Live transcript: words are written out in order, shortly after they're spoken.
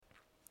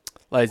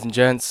Ladies and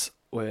gents,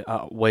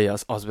 I was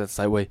about to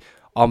say we.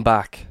 I'm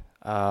back.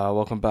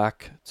 Welcome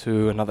back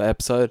to another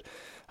episode.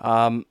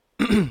 I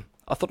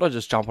thought I'd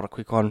just jump on a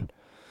quick one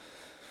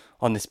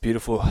on this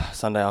beautiful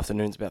Sunday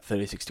afternoon. It's about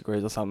 36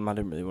 degrees or something. I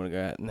didn't really want to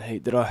go out in the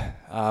heat, did I?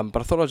 But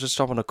I thought I'd just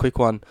jump on a quick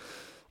one.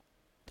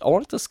 I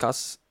want to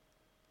discuss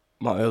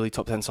my early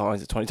top 10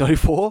 signings of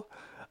 2024.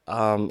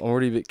 I'm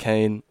already a bit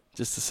keen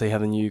just to see how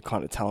the new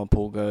kind of talent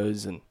pool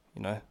goes, and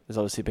there's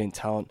obviously been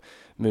talent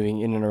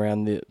moving in and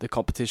around the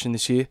competition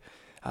this year.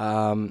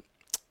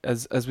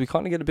 As we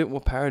kind of get a bit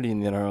more parity in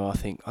the NRL, I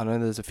think. I know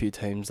there's a few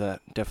teams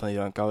that definitely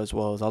don't go as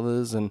well as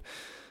others, and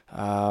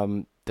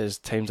there's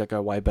teams that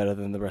go way better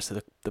than the rest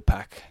of the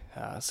pack,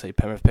 say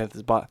Penrith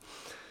Panthers. But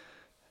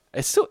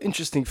it's still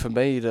interesting for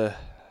me to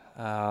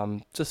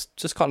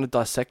just kind of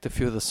dissect a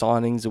few of the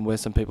signings and where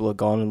some people are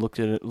gone, and look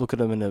at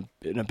them in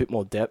a bit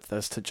more depth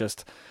as to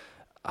just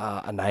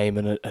a name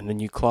and a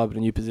new club and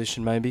a new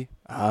position maybe.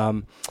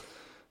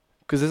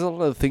 Because there's a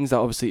lot of things that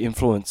obviously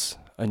influence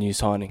a new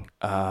signing,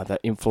 that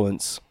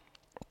influence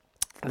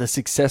the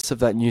success of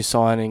that new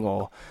signing,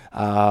 or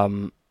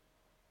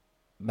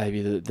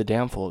maybe the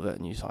downfall of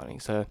that new signing.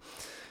 So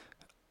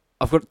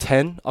I've got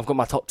 10. I've got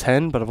my top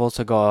 10, but I've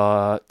also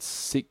got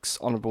 6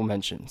 honourable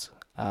mentions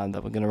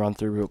that we're going to run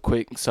through real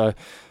quick. So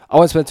I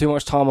won't spend too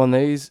much time on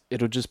these.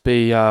 It'll just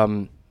be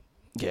it'll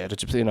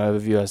just be an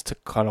overview as to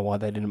kind of why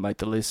they didn't make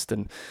the list,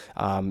 and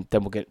then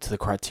we'll get to the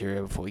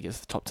criteria before we get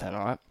to the top 10,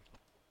 alright?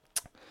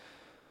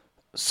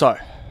 So,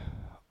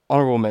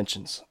 honourable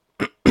mentions.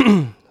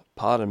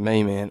 Pardon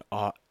me, man.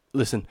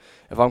 Listen,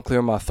 if I'm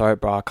clearing my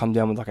throat, bro, I come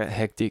down with like a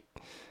hectic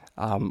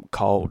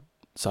cold.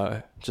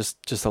 So,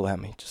 just allow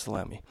me.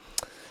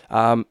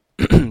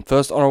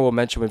 First honourable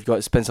mention, we've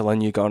got Spencer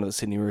Leniu going to the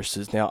Sydney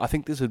Roosters. Now, I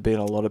think this would be in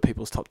a lot of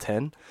people's top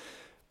 10.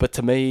 But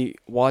to me,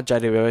 why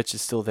JWH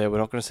is still there, we're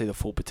not going to see the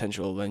full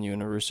potential of Leniu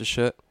in a Rooster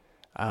shirt.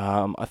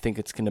 I think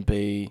it's going to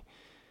be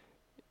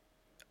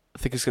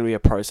a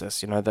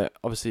process, that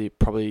obviously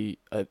probably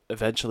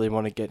eventually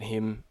want to get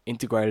him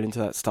integrated into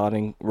that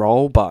starting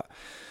role. But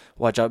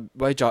what am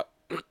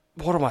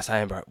I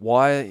saying, bro?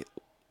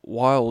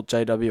 While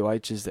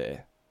JWH is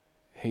there,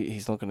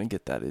 he's not going to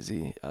get that, is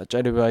he?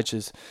 JWH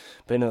has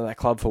been in that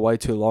club for way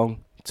too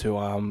long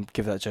to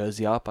give that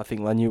jersey up. I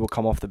think Leniu will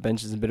come off the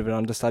bench as a bit of an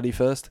understudy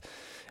first,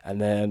 and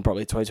then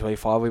probably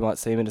 2025 we might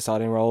see him in a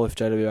starting role if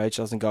JWH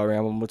doesn't go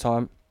around one more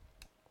time.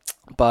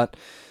 But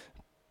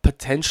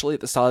potentially at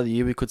the start of the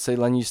year we could see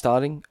Leniu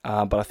starting,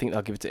 but I think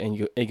they'll give it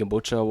to Egan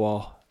Butcher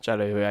while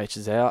JWH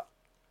is out.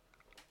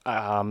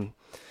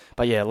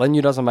 But yeah,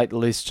 Leniu doesn't make the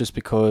list just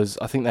because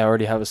I think they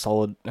already have a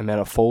solid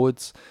amount of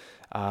forwards.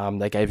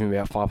 They gave him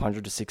about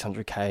 500 to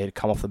 600k to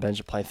come off the bench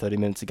and play 30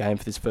 minutes a game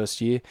for this first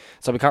year.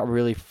 So we can't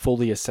really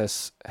fully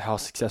assess how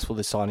successful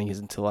this signing is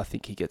until I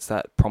think he gets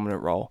that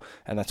prominent role,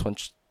 and that's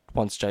once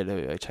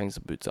JWH hangs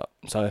the boots up.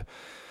 So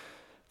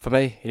for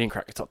me, he didn't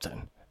crack the top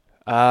 10.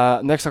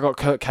 Next, I got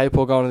Kurt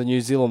Capewell going to the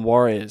New Zealand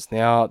Warriors.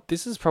 Now,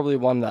 this is probably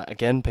one that,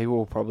 again, people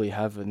will probably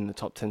have in the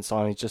top 10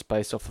 signings just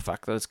based off the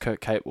fact that it's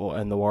Kurt Capewell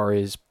and the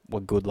Warriors were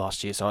good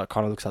last year, so it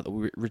kind of looks like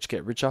the rich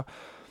get richer.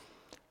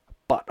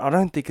 But I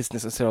don't think it's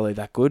necessarily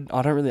that good.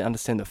 I don't really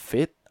understand the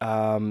fit.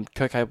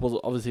 Kurt Capewell's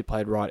obviously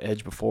played right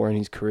edge before in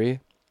his career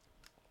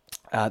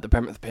at the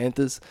Penrith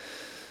Panthers.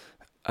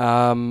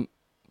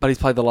 But he's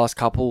played the last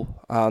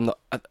couple at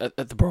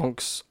the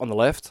Bronx on the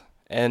left.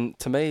 And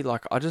to me,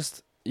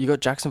 you got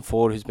Jackson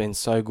Ford, who's been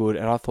so good,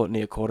 and I thought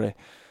Niokore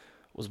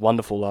was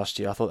wonderful last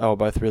year. I thought they were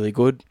both really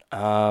good.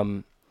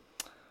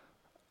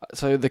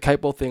 So the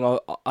Capewell thing, I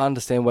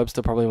understand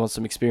Webster probably wants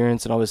some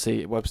experience, and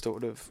obviously Webster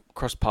would have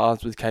crossed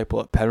paths with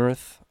Capewell at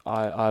Penrith,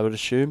 I would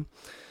assume.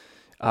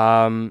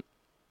 So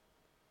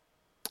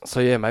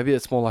yeah, maybe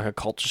it's more like a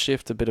culture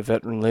shift, a bit of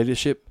veteran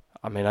leadership.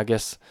 I mean, I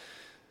guess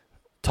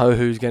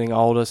Tohu's getting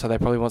older, so they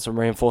probably want some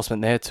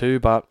reinforcement there too,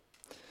 but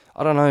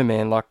I don't know,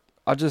 man.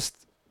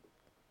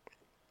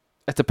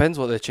 It depends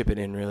what they're chipping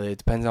in, really. It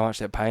depends how much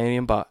they're paying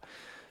him, but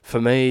for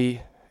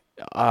me,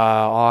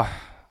 I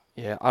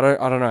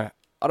don't know.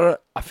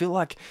 I feel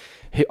like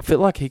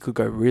he could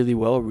go really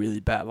well or really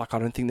bad. I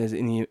don't think there's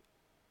any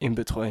in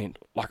between.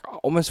 I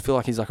almost feel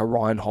like he's like a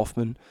Ryan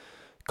Hoffman,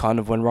 kind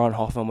of when Ryan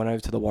Hoffman went over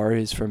to the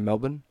Warriors from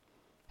Melbourne.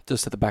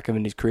 Just at the back of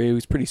his career, he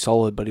was pretty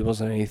solid, but he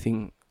wasn't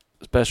anything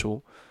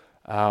special.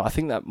 I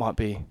think that might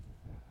be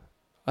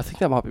what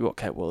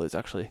Capewell is,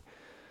 actually.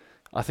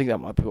 I think that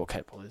might be what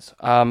Capewell is.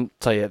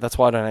 So yeah, that's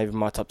why I don't have him in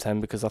my top 10,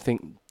 because I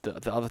think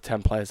the other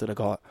 10 players that I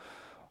got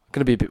are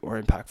going to be a bit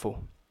more impactful.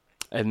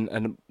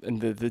 And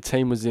the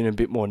team was in a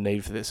bit more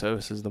need for their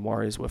services than the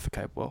Warriors were for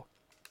Capewell.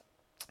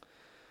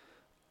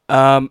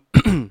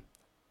 The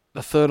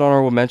third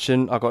honourable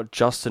mention, I got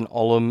Justin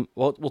Olam.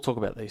 Well, we'll talk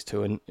about these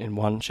two in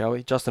one, shall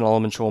we? Justin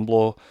Olam and Sean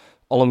Bloor.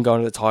 Olam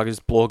going to the Tigers,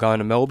 Bloor going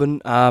to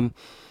Melbourne.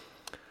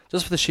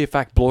 Just for the sheer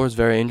fact, Bloor is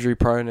very injury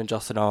prone, and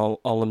Justin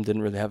Olam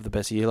didn't really have the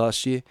best year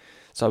last year.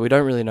 So we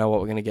don't really know what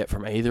we're going to get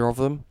from either of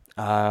them.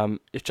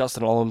 If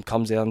Justin Olam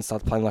comes out and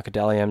starts playing like a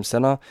Dally M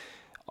centre,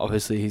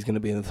 obviously he's going to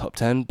be in the top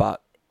 10,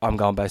 but I'm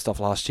going based off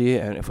last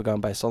year, and if we're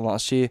going based on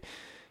last year,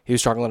 he he was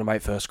struggling to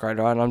make first grade,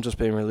 right? And I'm just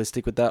being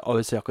realistic with that.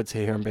 Obviously, I could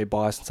sit here and be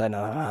biased and say,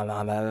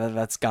 no,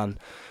 that's gun.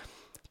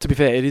 To be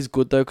fair, it is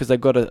good, though, because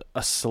they've got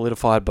a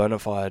solidified, bona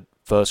fide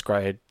first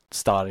grade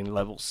starting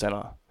level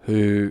centre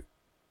who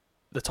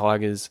the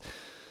Tigers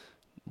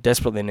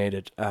desperately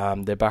needed.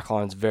 Their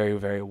backline's very,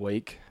 very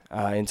weak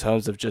in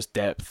terms of just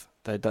depth.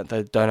 They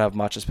don't have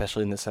much,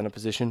 especially in the centre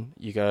position.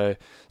 You go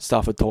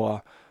Stafford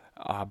Toa,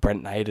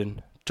 Brent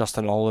Naden,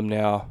 Justin Olam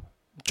now,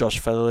 Josh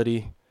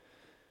Featherly.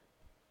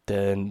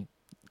 Then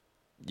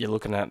you're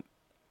looking at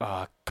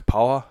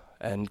Kapoa,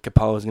 and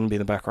Kapoa is going to be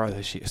in the back row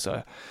this year.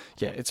 So,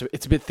 yeah, it's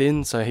a bit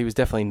thin, so he was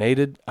definitely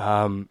needed.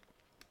 And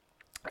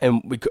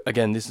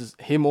this is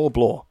him or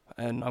Blore,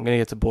 and I'm going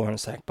to get to Blore in a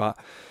sec, but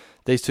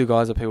these two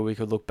guys are people we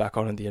could look back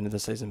on at the end of the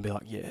season and be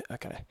like, yeah,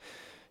 okay.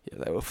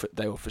 Yeah,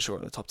 they were for sure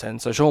in the top 10.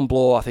 So Shawn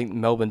Blore, I think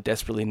Melbourne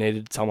desperately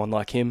needed someone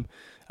like him,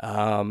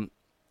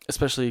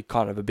 especially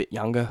kind of a bit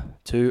younger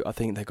too. I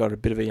think they got a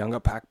bit of a younger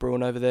pack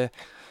brewing over there.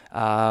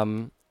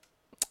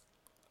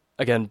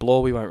 Again,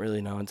 Blore we won't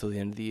really know until the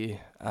end of the year.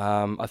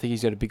 I think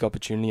he's got a big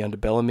opportunity under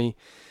Bellamy,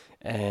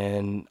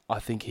 and I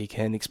think he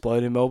can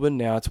explode in Melbourne.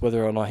 Now it's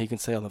whether or not he can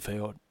stay on the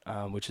field,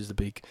 which is the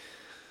big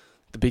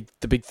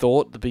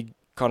thought, the big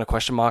kind of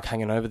question mark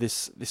hanging over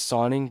this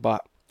signing.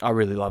 But I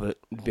really love it.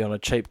 It'd be on a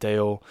cheap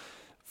deal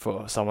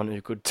for someone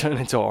who could turn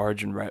into an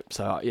Origin rep.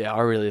 So yeah, I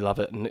really love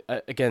it. And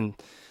again,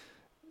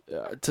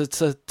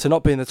 to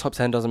not be in the top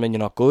 10 doesn't mean you're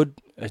not good.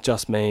 It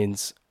just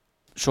means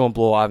Shawn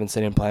Blore, I haven't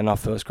seen him play enough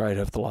first grade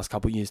over the last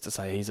couple of years to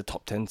say he's a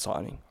top 10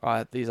 signing.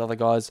 Right? These other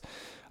guys,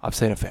 I've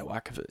seen a fair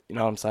whack of it. You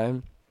know what I'm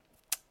saying?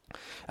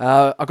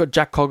 I've got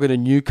Jack Coggett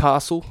in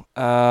Newcastle.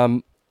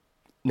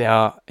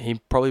 Now,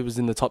 he probably was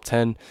in the top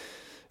 10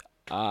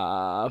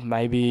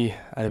 maybe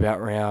at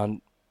about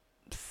round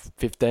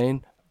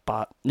 15,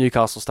 but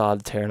Newcastle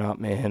started tearing up,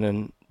 man,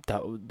 and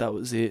that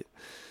was it.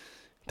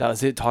 That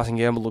was it. Tyson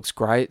Gamble looks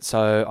great,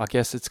 so I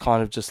guess it's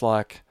kind of just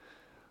like,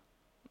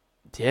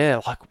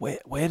 yeah, like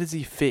where does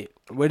he fit?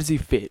 Where does he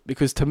fit?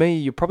 Because to me,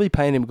 you're probably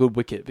paying him a good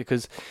wicket,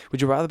 because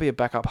would you rather be a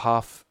backup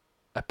half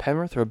at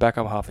Penrith or a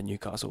backup half at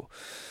Newcastle?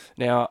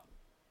 Now,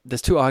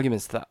 there's two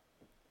arguments to that.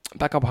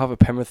 Backup half at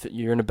Penrith,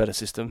 you're in a better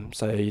system,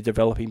 so you're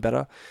developing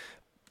better,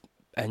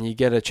 and you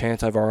get a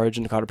chance over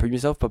Origin to kind of prove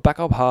yourself. But back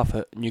up half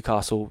at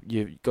Newcastle,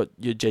 you've got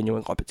your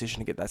genuine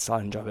competition to get that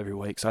starting job every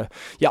week. So,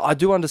 yeah, I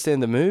do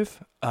understand the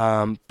move,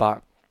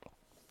 but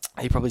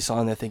he probably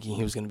signed there thinking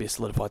he was going to be a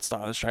solidified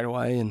starter straight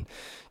away, and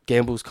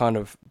Gamble's kind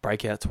of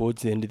breakout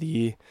towards the end of the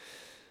year,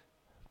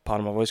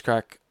 pardon my voice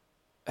crack,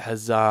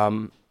 has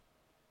kind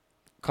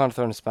of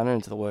thrown a spanner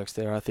into the works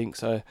there, I think.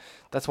 So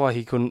that's why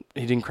he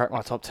didn't crack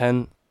my top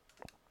 10,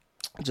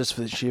 just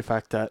for the sheer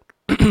fact that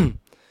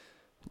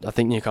I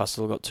think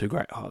Newcastle have got two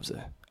great halves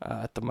there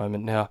at the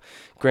moment. Now,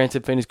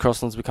 granted, Phoenix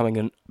Crossland's become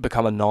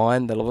a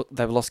 9.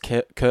 They've lost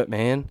Kurt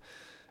Mann,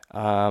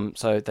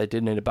 so they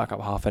did need a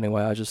backup half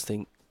anyway. I just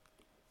think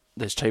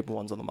there's cheaper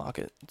ones on the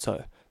market.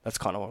 So that's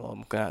kind of what I'm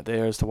looking at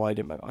there as to why he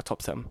didn't make my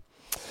top 10.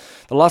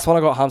 The last one I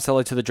got,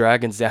 Harmselli to the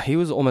Dragons. Now, he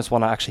was almost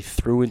one I actually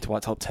threw into my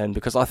top 10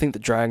 because I think the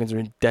Dragons are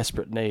in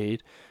desperate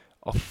need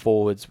of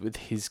forwards with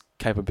his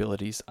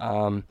capabilities.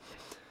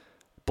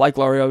 Blake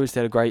Laurie obviously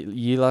had a great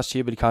year last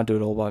year, but he can't do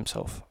it all by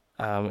himself.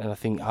 And I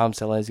think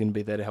Harmselli is going to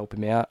be there to help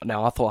him out.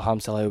 Now, I thought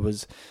Harmselli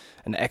was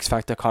an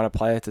X-Factor kind of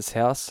player at this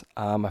house.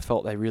 I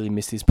felt they really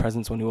missed his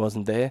presence when he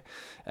wasn't there.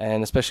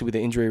 And especially with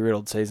the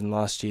injury-riddled season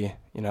last year,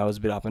 it was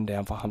a bit up and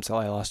down for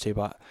Harmselli last year,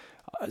 but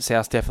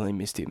South definitely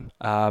missed him.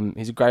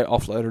 He's a great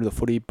offloader of the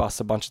footy,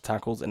 busts a bunch of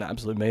tackles, an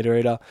absolute meter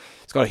eater.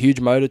 He's got a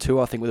huge motor too.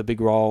 I think with a big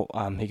role,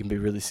 he can be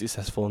really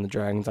successful in the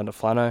Dragons under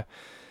Flano.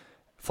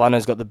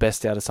 Flano's got the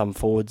best out of some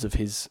forwards of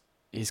his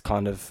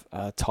kind of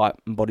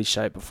type and body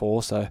shape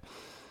before, so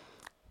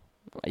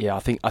yeah, I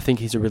think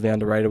he's a really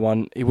underrated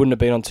one. He wouldn't have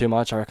been on too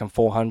much. I reckon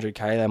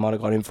 400k they might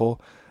have got him for,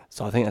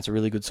 so I think that's a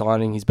really good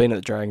signing. He's been at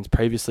the Dragons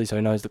previously, so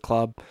he knows the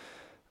club.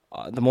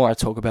 The more I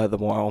talk about it, the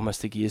more I almost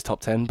think he is top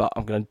 10, but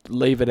I'm going to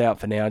leave it out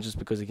for now just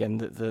because, again,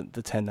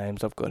 the 10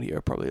 names I've got here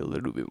are probably a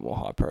little bit more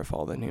high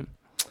profile than him.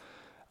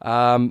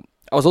 I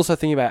was also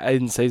thinking about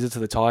Aiden Caesar to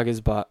the Tigers,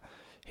 but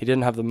he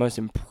didn't have the most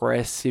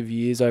impressive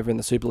years over in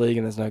the Super League,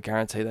 and there's no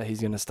guarantee that he's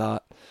going to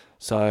start.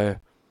 So,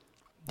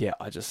 yeah,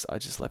 I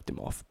just left him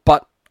off.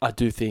 But I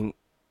do think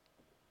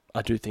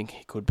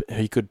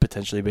he could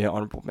potentially be an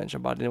honourable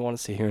mention, but I didn't want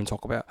to sit here and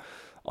talk about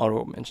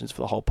honourable mentions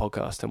for the whole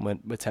podcast, and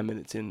we're 10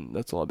 minutes in.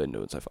 That's all I've been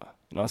doing so far.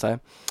 You know what I'm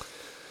saying?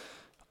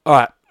 All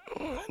right.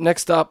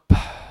 Next up,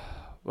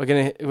 we're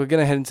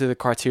gonna head into the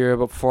criteria,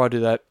 but before I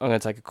do that, I'm gonna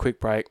take a quick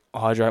break,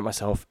 hydrate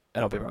myself,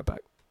 and I'll be right back.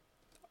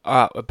 All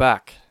right, we're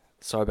back.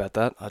 Sorry about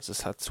that. I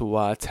just had to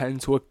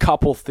attend to a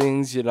couple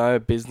things,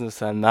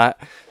 business and that.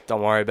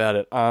 Don't worry about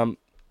it.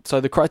 So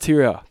the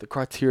criteria,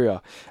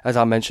 as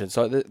I mentioned.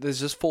 So there's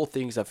just 4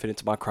 things that fit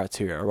into my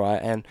criteria,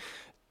 right? And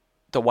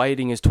the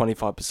weighting is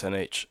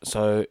 25% each.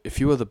 So if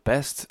you are the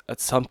best at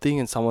something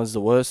and someone's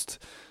the worst,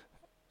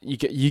 you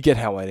get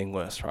how weighting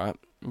works, right?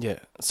 Yeah.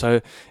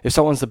 So if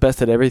someone's the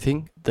best at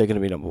everything, they're going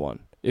to be number 1.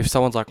 If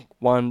someone's like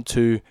 1,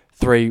 2,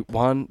 3,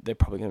 1, they're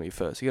probably going to be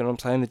first. You know what I'm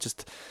saying?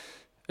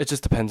 It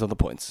just depends on the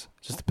points.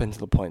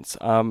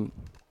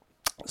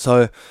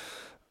 So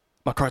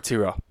my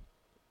criteria.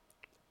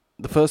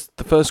 The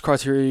first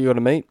criteria you got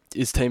to meet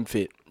is team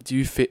fit. Do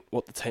you fit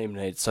what the team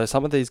needs? So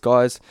some of these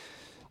guys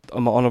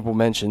on my honourable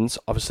mentions,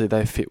 obviously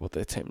they fit what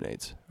their team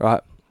needs,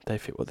 right? They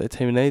fit what their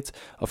team needs,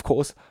 of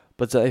course,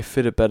 but do they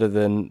fit it better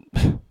than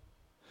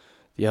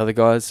the other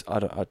guys? I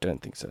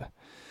don't think so.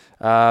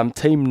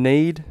 Team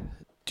need.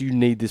 Do you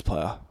need this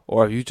player,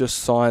 or have you just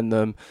signed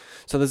them?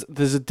 So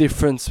there's a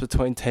difference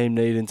between team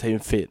need and team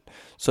fit.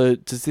 So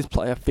does this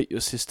player fit your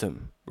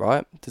system,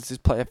 right? Does this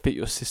player fit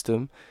your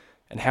system,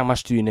 and how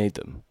much do you need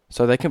them?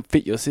 So they can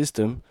fit your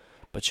system,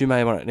 but you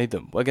may not need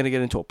them. We're going to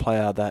get into a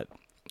player that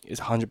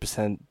is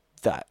 100%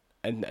 that,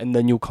 and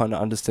then you'll kind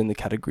of understand the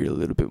category a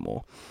little bit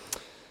more.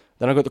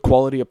 Then I've got the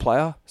quality of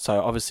player.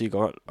 So obviously you've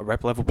got a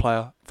rep level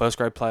player, first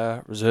grade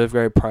player, reserve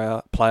grade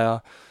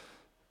player.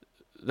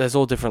 There's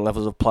all different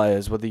levels of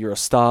players, whether you're a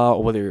star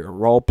or whether you're a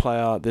role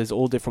player. There's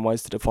all different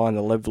ways to define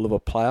the level of a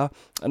player.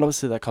 And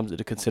obviously that comes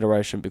into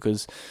consideration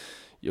because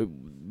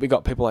we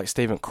got people like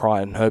Stephen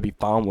Crichton and Herbie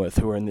Farnworth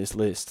who are in this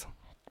list.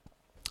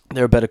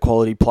 They're a better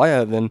quality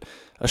player than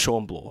a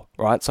Sean Bloor,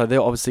 right? So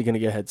they're obviously going to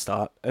get a head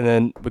start. And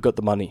then we've got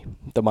the money,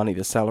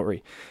 the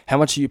salary. How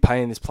much are you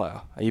paying this player?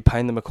 Are you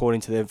paying them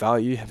according to their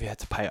value? Have you had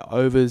to pay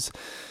overs?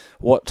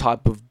 What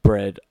type of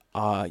bread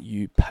are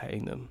you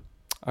paying them?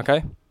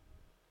 Okay,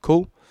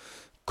 cool.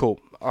 All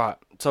right,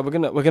 so we're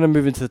gonna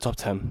move into the top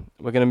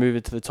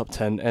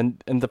 10.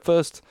 And the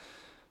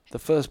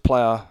first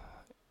player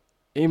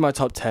in my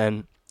top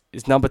 10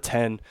 is number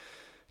 10,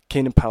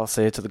 Keenan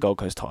Palasia to the Gold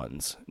Coast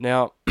Titans.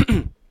 Now,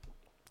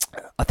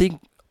 I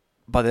think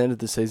by the end of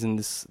the season,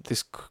 this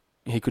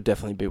he could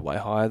definitely be way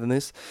higher than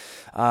this.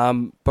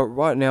 But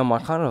right now, my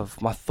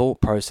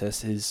thought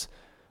process is,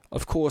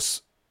 of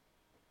course,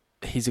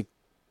 he's a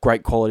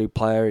great quality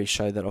player. He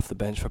showed that off the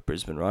bench for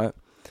Brisbane, right?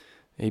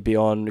 He'd be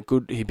on a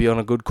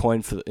good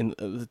coin in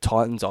the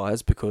Titans'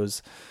 eyes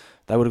because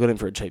they would have got him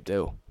for a cheap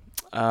deal.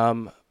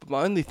 But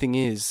my only thing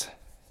is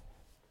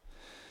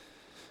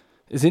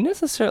he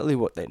necessarily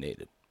what they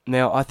needed?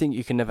 Now, I think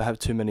you can never have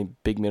too many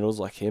big middles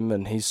like him,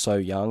 and he's so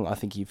young. I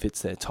think he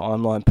fits their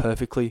timeline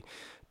perfectly.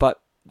 But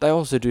they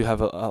also do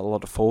have a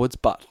lot of forwards.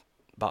 But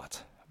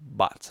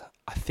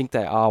I think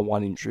they are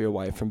one injury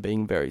away from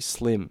being very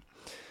slim.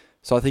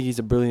 So I think he's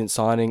a brilliant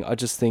signing. I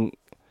just think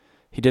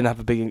he didn't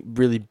have a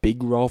really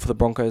big role for the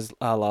Broncos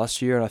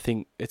last year, and I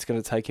think it's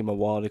going to take him a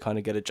while to kind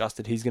of get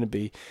adjusted. He's going to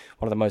be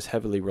one of the most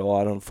heavily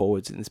relied on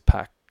forwards in this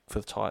pack for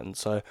the Titans.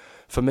 So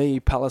for me,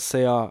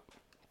 Palasia,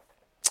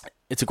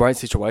 it's a great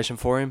situation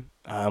for him.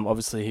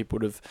 Obviously, he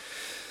would have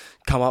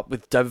come up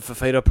with David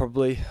Fifita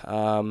probably,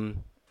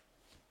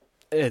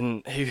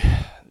 and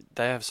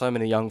they have so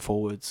many young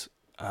forwards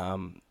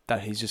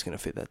that he's just going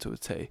to fit that to a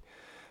T.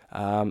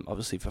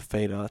 Obviously,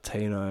 Fifita,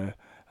 Tino,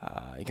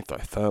 you can throw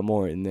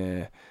Fermor in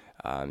there.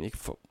 You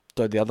can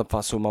throw the other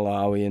Fasul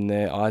Malawi in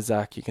there,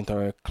 Isaac. You can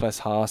throw Kles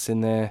Haas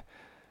in there.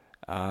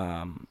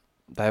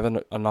 They have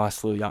a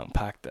nice little young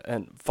pack.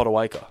 And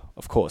Fodawaker,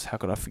 of course. How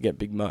could I forget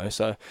Big Mo?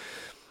 So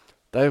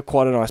they have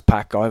quite a nice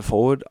pack going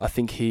forward. I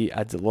think he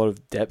adds a lot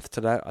of depth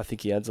to that. I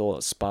think he adds a lot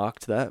of spark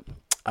to that.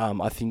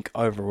 I think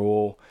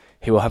overall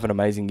he will have an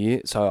amazing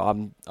year. So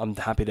I'm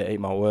happy to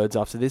eat my words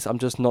after this. I'm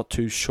just not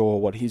too sure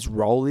what his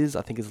role is.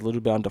 I think it's a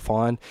little bit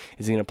undefined.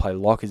 Is he going to play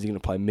lock? Is he going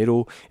to play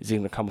middle? Is he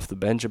going to come off the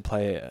bench and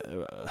play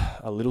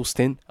a little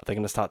stint? Are they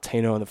going to start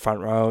Tino in the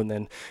front row and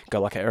then go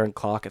like Aaron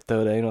Clark at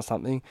 13 or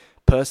something?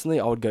 Personally,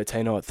 I would go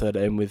Tino at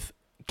 13 with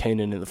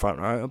Keenan in the front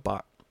row.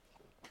 But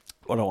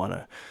what do I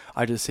know?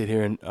 I just sit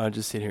here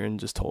and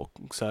just talk.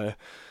 So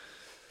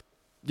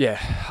yeah,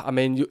 I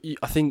mean,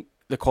 I think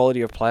the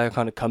quality of player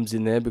kind of comes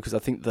in there because I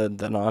think the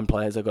 9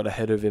 players I got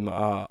ahead of him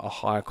are a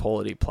higher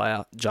quality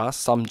player.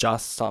 Some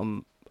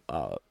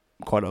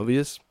quite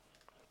obvious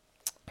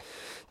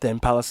than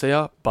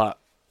Palasia, but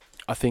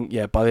I think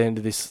by the end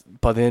of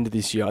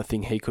this year, I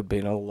think he could be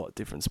in a lot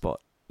different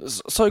spot.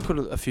 So could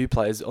a few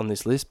players on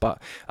this list,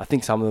 but I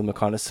think some of them are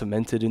kind of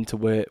cemented into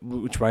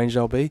which range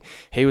they'll be.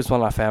 He was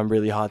one I found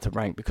really hard to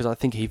rank because I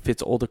think he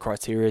fits all the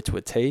criteria to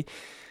a T.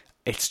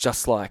 It's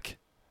just like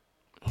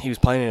he was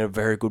playing in a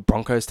very good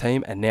Broncos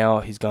team, and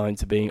now he's going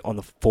to be on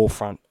the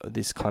forefront of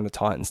this kind of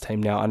Titans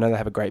team. Now, I know they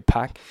have a great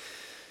pack,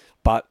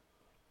 but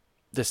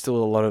there's still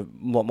a lot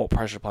more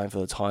pressure playing for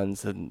the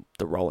Titans than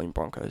the rolling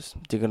Broncos.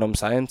 Do you get what I'm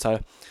saying? So,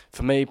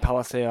 for me,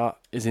 Palasia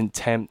is in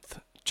 10th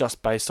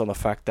just based on the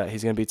fact that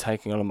he's going to be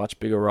taking on a much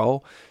bigger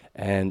role,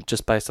 and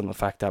just based on the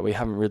fact that we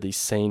haven't really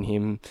seen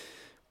him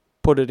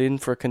put it in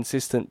for a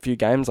consistent few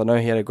games. I know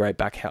he had a great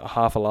back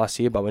half of last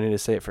year, but we need to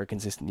see it for a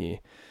consistent year.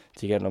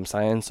 Do you get what I'm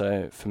saying?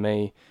 So for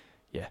me,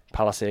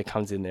 Palasia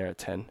comes in there at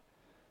 10.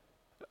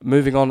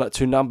 Moving on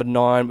to number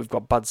 9, we've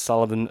got Bud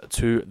Sullivan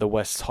to the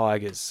West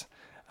Tigers.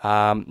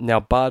 Now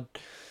Bud,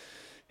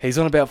 he's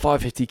on about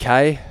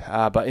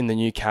 550k, but in the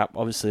new cap,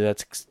 obviously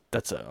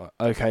that's an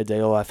okay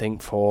deal, I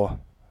think, for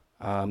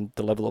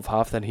the level of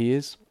half that he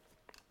is.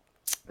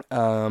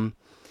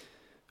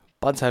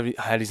 Bud's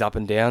had his up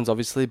and downs,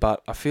 obviously,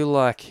 but I feel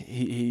like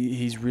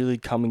he's really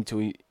come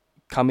into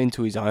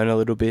his own a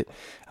little bit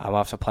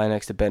after playing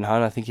next to Ben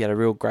Hunt. I think he had a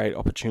real great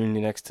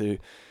opportunity next to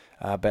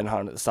Ben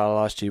Hunt at the start of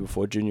last year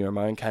before Junior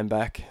Ramon came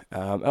back.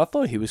 And I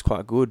thought he was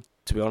quite good,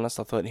 to be honest.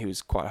 I thought he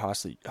was quite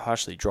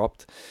harshly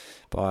dropped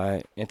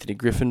by Anthony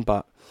Griffin,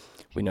 but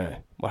we know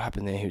what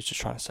happened there. He was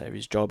just trying to save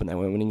his job and they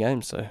weren't winning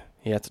games, so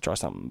he had to try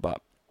something.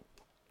 But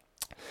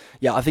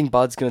yeah, I think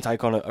Bud's going to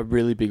take on a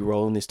really big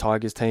role in this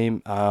Tigers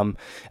team. And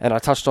I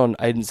touched on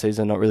Aiden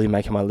Caesar not really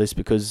making my list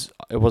because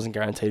it wasn't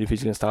guaranteed if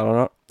he's going to start or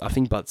not. I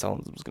think Bud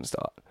Sullivan was going to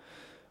start.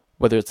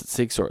 Whether it's at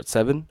 6 or at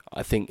 7,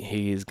 I think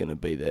he is going to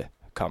be there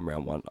come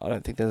round 1. I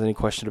don't think there's any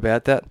question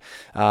about that.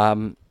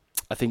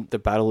 I think the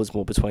battle is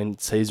more between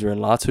Caesar and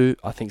Latu.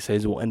 I think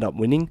Caesar will end up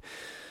winning.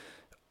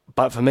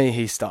 But for me,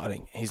 he's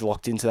starting. He's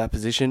locked into that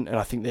position. And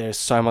I think there's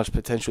so much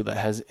potential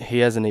that he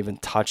hasn't even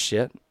touched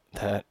yet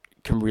that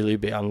can really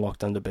be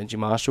unlocked under Benji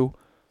Marshall.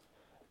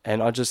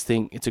 And I just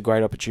think it's a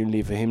great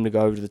opportunity for him to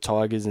go over to the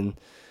Tigers and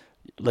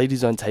lead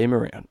his own team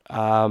around.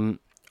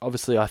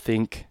 Obviously, I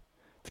think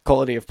the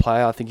quality of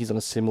player, I think he's on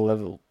a similar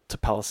level to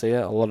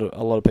Palacia. A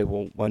lot of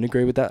people won't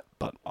agree with that,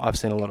 but I've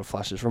seen a lot of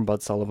flashes from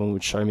Bud Sullivan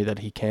which show me that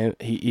he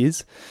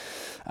is.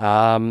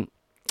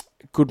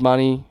 Good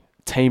money,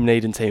 team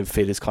need and team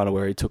fit is kind of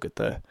where he took it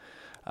there.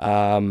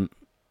 The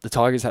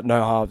Tigers had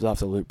no halves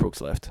after Luke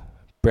Brooks left.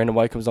 Brandon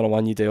Wakeham was on a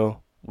 1-year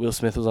deal. Will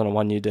Smith was on a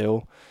 1-year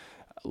deal.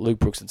 Luke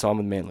Brooks had signed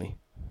with Manly.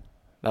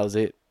 That was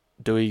it.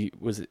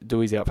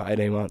 Dewey's out for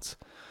 18 months.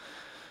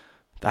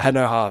 They had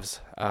no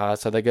halves.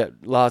 So they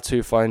get Latu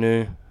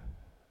Fainu,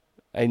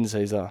 Aiden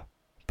Caesar,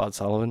 Bud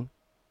Sullivan.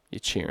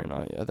 You're cheering,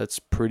 aren't you? That's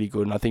pretty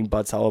good. And I think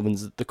Bud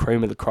Sullivan's the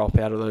cream of the crop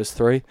out of those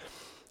 3.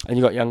 And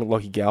you got young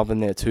Lockie Galvin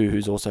there too,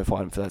 who's also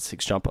fighting for that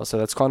 6 jumper. So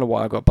that's kind of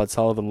why I got Bud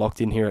Sullivan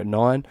locked in here at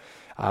 9.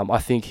 I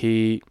think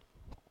he's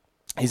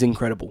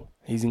incredible.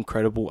 He's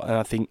incredible. And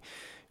I think,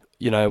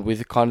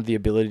 with kind of the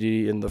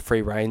ability and the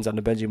free reins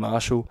under Benji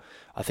Marshall,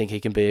 I think he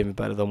can be even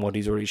better than what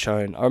he's already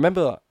shown. I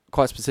remember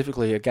quite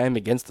specifically a game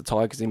against the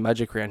Tigers in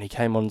Magic Round. He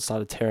came on and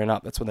started tearing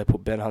up. That's when they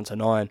put Ben Hunt to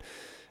 9.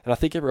 And I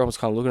think everyone was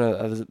kind of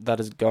looking at that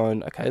as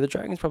going, okay, the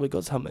Dragons probably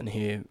got something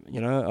here.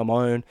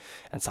 Amon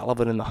and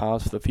Sullivan in the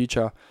halves for the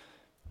future.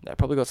 They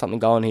probably got something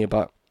going here.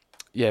 But,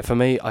 yeah, for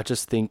me, I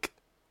just think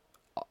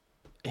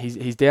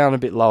he's down a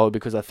bit lower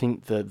because I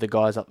think the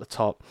guys up the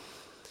top,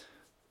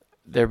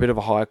 they're a bit of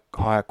a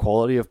higher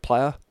quality of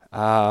player.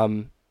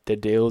 Their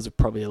deals are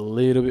probably a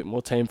little bit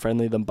more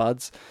team-friendly than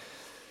Bud's.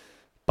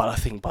 But I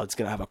think Bud's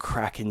going to have a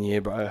cracking year,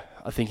 bro.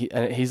 I think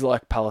he's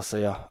like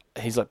Palacia.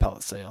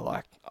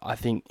 I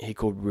think he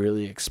could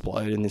really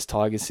explode in this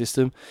Tigers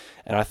system.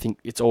 And I think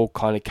it's all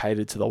kind of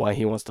catered to the way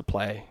he wants to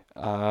play.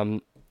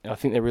 And I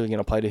think they're really going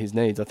to play to his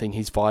needs. I think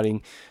he's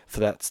fighting for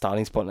that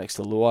starting spot next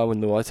to Luai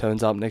when Luai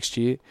turns up next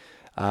year.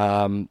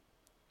 And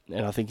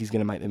I think he's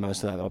going to make the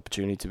most of that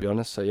opportunity, to be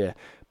honest. So, yeah,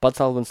 Bud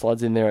Sullivan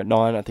slides in there at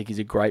 9. I think he's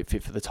a great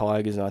fit for the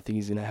Tigers, and I think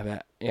he's going to have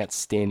an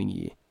outstanding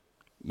year.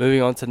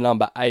 Moving on to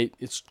number 8,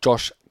 it's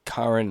Josh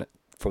Curran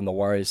from the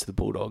Warriors to the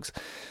Bulldogs.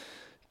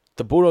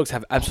 The Bulldogs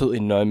have absolutely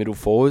no middle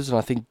forwards, and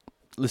I think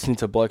listening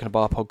to Bloke in a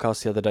Bar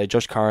podcast the other day,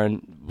 Josh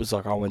Curran was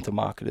like, I went to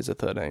market as a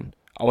 13.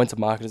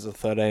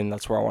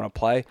 That's where I want to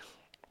play.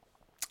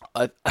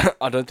 I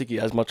don't think he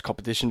has much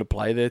competition to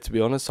play there, to be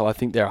honest, so I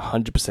think they're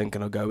 100%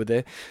 going to go with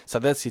there. So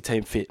that's your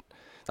team fit.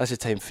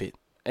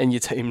 And your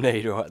team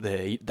need right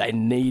there. They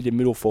need a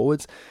middle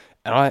forwards.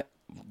 And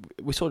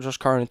we saw Josh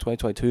Curran in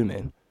 2022,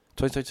 man.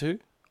 2022?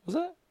 Was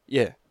that?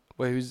 Yeah.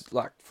 Where he was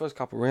like, first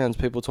couple of rounds,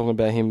 people talking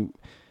about him,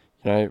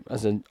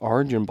 as an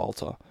origin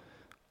bolter.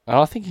 And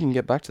I think he can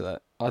get back to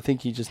that. I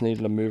think he just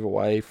needed to move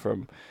away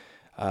from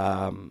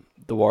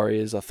the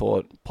Warriors. I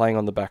thought playing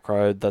on the back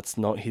road, that's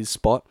not his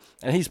spot.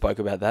 And he spoke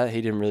about that.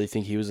 He didn't really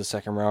think he was a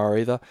second rower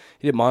either.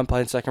 He didn't mind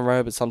playing second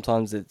row, but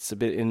sometimes it's a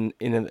bit in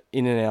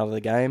and out of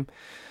the game.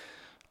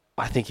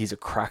 I think he's a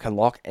crack and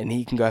lock, and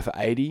he can go for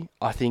 80.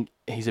 I think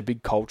he's a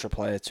big culture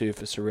player too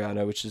for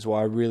Soriano, which is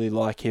why I really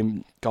like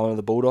him going to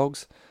the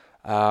Bulldogs.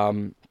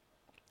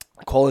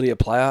 Quality of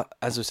player,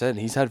 as I said,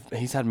 he's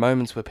had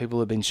moments where people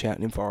have been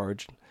shouting him for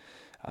Origin.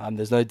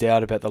 There's no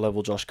doubt about the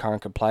level Josh Curran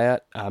can play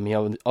at. He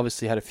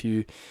obviously had a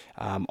few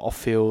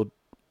off-field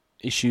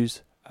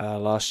issues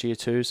last year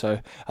too, so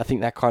I think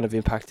that kind of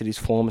impacted his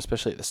form,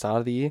 especially at the start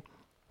of the year.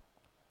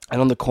 And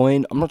on the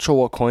coin, I'm not sure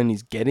what coin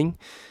he's getting,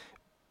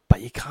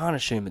 but you can't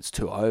assume it's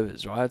 2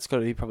 overs, right? It's got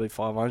to be probably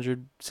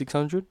 500,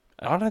 600.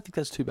 And I don't think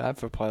that's too bad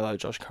for a player like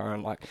Josh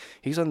Curran. Like,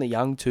 he's on the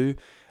young too,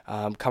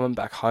 coming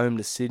back home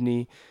to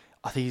Sydney.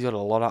 I think he's got a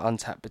lot of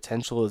untapped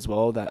potential as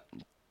well that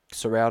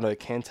Serrano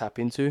can tap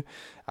into.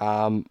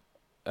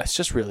 It's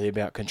just really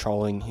about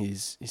controlling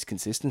his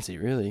consistency,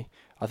 really.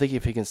 I think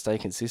if he can stay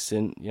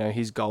consistent,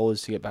 his goal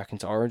is to get back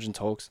into Origin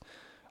talks.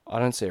 I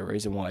don't see a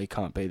reason why he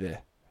can't be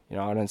there.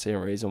 I don't see a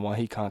reason why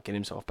he can't get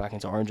himself back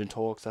into Origin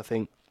talks. I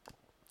think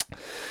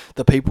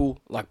the people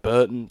like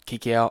Burton,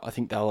 kick out, I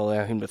think they'll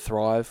allow him to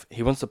thrive.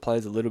 He wants to play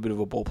as a little bit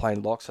of a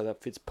ball-playing lock, so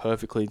that fits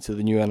perfectly into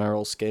the new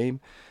NRL scheme.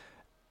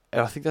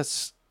 And I think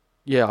that's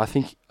yeah, I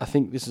think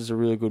this is a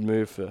really good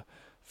move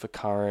for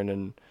Curran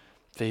and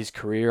for his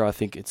career. I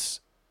think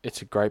it's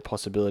a great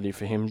possibility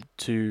for him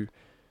to.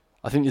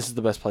 I think this is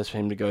the best place for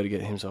him to go to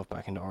get himself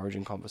back into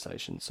Origin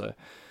conversation. So,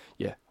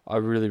 yeah, I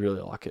really,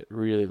 really like it.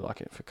 Really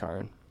like it for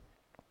Curran.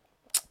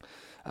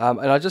 And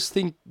I just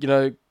think,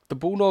 the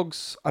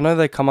Bulldogs, I know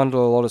they come under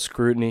a lot of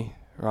scrutiny,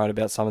 right,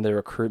 about some of their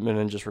recruitment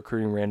and just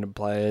recruiting random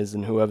players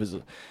and whoever's,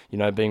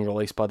 being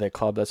released by their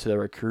club, that's who they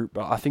recruit.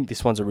 But I think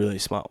this one's a really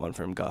smart one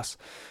from Gus.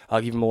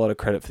 I'll give him a lot of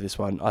credit for this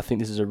one. I think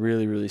this is a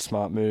really, really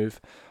smart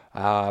move.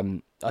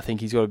 I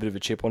think he's got a bit of a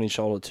chip on his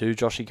shoulder too,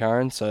 Joshy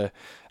Curran. So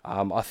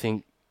I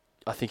think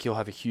he'll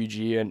have a huge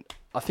year. And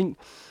I think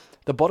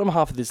the bottom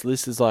half of this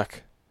list is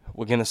like,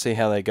 we're going to see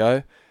how they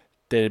go.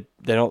 They're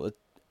not the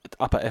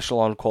upper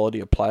echelon quality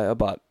of player,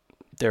 but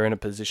they're in a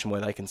position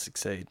where they can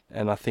succeed.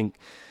 And I think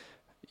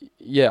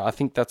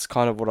that's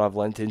kind of what I've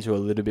lent into a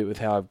little bit with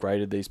how I've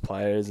graded these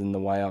players and the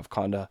way I've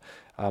kind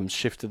of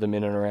shifted them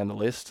in and around the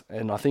list.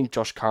 And I think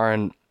Josh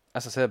Curran,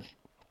 as I said,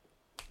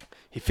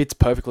 he fits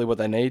perfectly what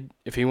they need.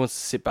 If he wants to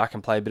sit back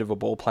and play a bit of a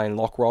ball-playing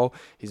lock role,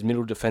 his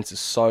middle defence is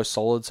so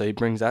solid, so he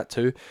brings that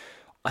too.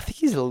 I think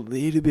he's a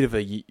little bit of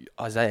a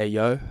Isaiah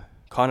Yeo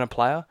kind of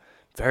player.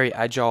 Very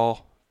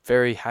agile,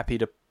 very happy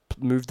to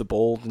move the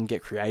ball and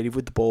get creative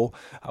with the ball.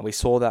 We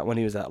saw that when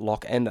he was at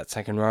lock and at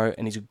second row,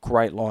 and he's a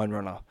great line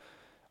runner.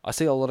 I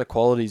see a lot of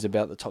qualities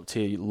about the top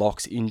tier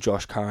locks in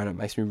Josh Curran. It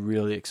makes me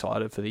really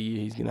excited for the year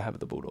he's going to have at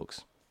the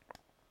Bulldogs.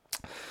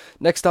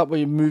 Next up,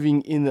 we're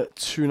moving in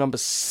to number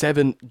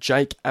 7,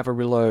 Jake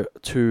Averillo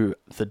to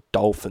the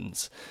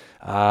Dolphins.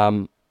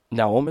 Now,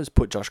 I almost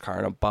put Josh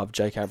Curran above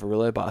Jake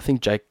Averillo, but I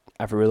think Jake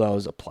Averillo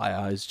as a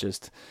player is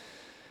just...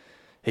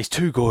 he's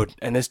too good,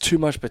 and there's too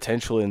much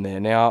potential in there.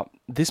 Now,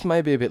 this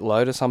may be a bit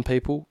low to some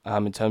people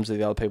in terms of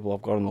the other people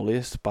I've got on the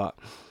list, but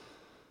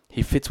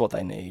he fits what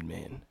they need,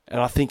 man.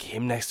 And I think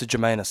him next to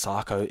Jermaine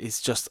Asako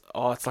is just,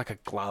 it's like a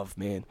glove,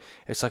 man.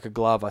 It's like a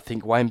glove. I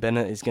think Wayne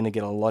Bennett is going to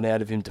get a lot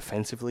out of him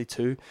defensively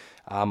too.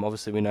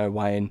 Obviously, we know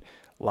Wayne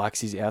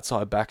likes his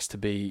outside backs to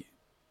be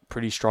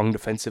pretty strong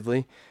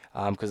defensively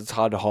because it's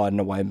hard to hide in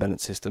a Wayne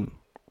Bennett system.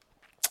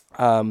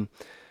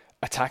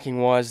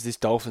 Attacking-wise, this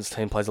Dolphins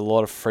team plays a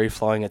lot of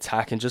free-flowing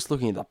attack, and just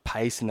looking at the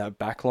pace in that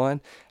backline,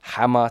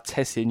 Hammer,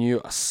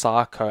 Tessinu,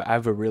 Asako,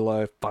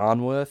 Averillo,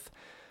 Barnworth.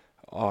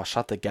 Oh,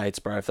 shut the gates,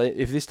 bro.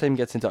 If this team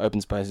gets into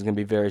open space, it's going to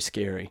be very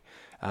scary,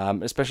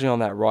 especially on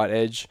that right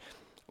edge.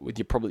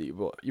 You're probably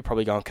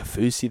going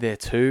Kafusi there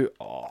too.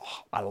 Oh,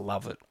 I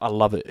love it. I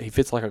love it. He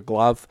fits like a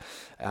glove.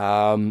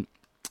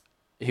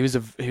 He was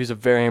a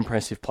very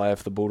impressive player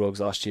for the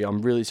Bulldogs last year.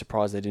 I'm really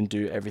surprised they didn't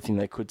do everything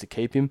they could to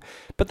keep him.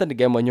 But then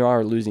again, when you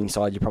are a losing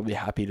side, you're probably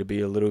happy to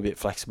be a little bit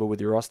flexible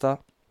with your roster.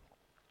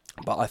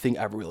 But I think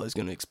Averillo is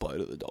going to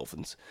explode at the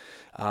Dolphins.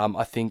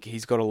 I think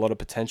he's got a lot of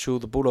potential.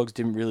 The Bulldogs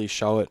didn't really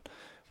show it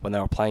when they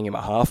were playing him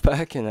at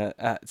halfback and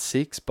at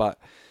 6, but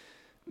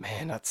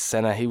man, at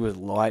centre, he was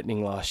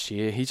lightning last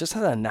year. He just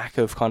had a knack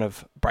of kind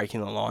of breaking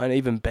the line,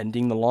 even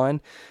bending the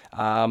line.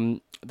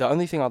 The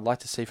only thing I'd like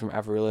to see from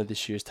Averillo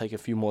this year is take a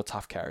few more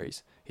tough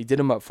carries. He did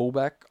them at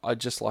fullback. I'd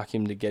just like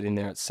him to get in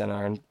there at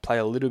centre and play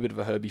a little bit of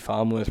a Herbie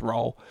Farnworth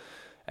role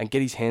and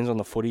get his hands on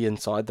the footy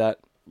inside that,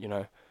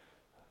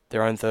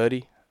 their own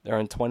 30, their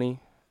own 20,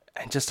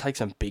 and just take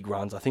some big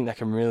runs. I think that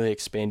can really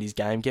expand his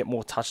game, get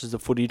more touches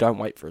of footy, don't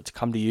wait for it to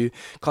come to you,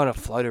 kind of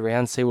float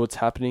around, see what's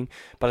happening.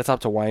 But it's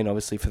up to Wayne,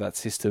 obviously, for that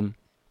system.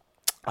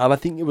 I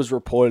think it was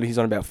reported he's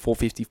on about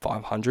 450,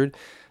 500.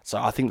 So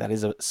I think that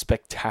is a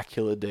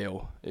spectacular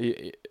deal.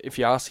 If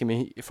you're asking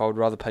me if I would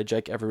rather pay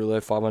Jake Averillo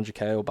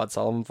 500k or Bud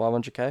Sullivan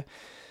 500k,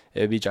 it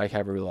would be Jake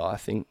Averillo, I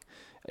think,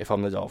 if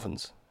I'm the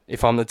Dolphins.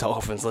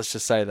 Let's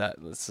just say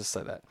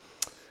that.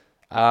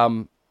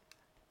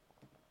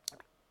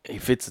 He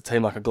fits the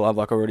team like a glove,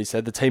 like I already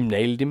said. The team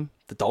needed him.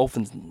 The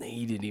Dolphins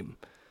needed him.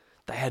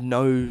 They had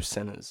no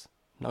centres.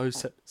 Oh,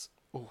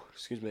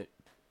 excuse me.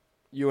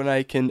 Ewan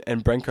Aiken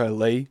and Brenko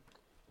Lee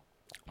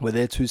were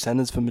their 2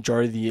 centres for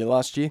majority of the year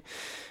last year.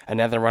 And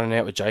now they're running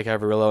out with Jake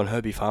Averillo and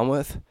Herbie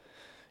Farnworth.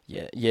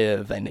 Yeah,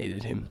 they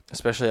needed him.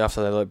 Especially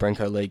after they let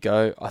Brenko Lee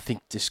go. I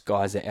think this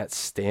guy's an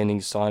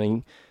outstanding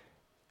signing.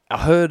 I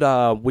heard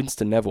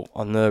Winston Neville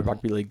on the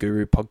Rugby League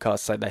Guru podcast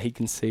say that he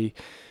can see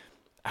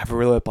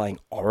Averillo playing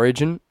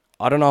Origin.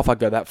 I don't know if I'd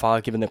go that far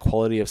given the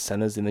quality of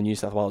centres in the New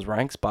South Wales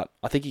ranks, but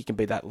I think he can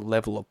be that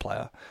level of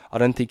player. I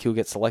don't think he'll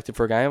get selected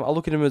for a game. I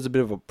look at him as a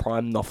bit of a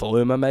prime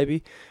Nofaluma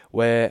maybe,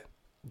 where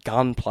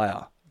gun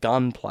player,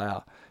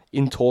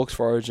 in talks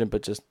for Origin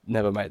but just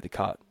never made the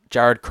cut.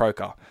 Jared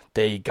Croker,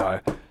 there you go.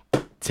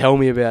 Tell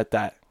me about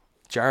that.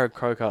 Jared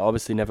Croker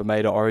obviously never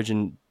made an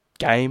Origin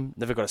game,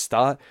 never got a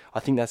start. I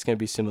think that's going to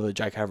be similar to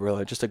Jake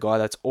Averillo, just a guy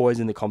that's always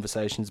in the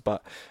conversations,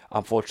 but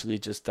unfortunately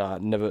just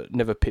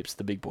never pips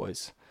the big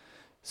boys.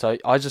 So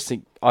I just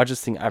think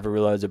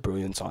Averillo is a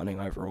brilliant signing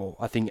overall.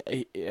 I think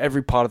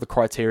every part of the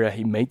criteria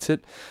he meets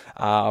it,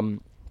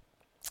 and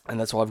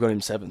that's why I've got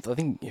him 7th. I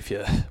think if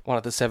you're one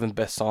of the 7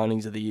 best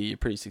signings of the year, you're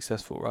pretty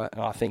successful, right?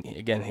 And I think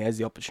again he has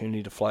the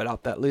opportunity to float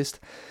up that list.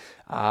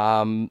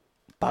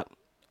 But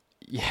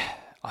yeah,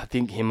 I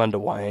think him under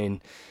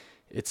Wayne,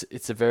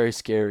 it's a very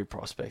scary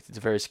prospect. It's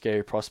a very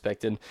scary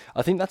prospect, and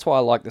I think that's why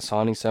I like the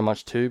signing so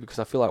much too, because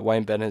I feel like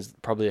Wayne Bennett is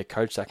probably a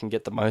coach that can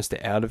get the most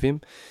out of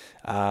him.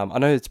 I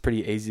know it's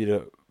pretty easy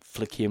to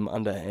flick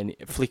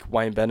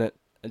Wayne Bennett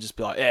and just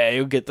be like, yeah,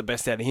 he'll get the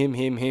best out of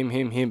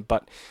him.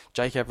 But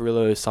Jake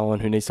Averillo is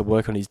someone who needs to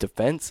work on his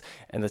defense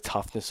and the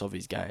toughness of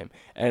his game.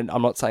 And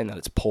I'm not saying that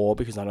it's poor,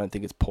 because I don't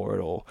think it's poor at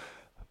all.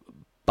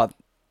 But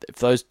if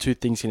those two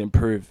things can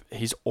improve,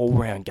 his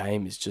all-round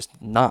game is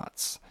just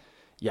nuts.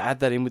 You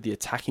add that in with the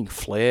attacking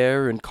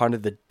flair and kind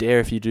of the dare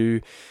if you do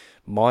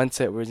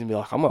mindset, where he's gonna be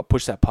like, I'm gonna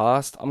push that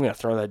past, I'm gonna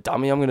throw that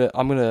dummy, I'm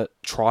gonna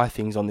try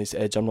things on this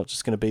edge. I'm not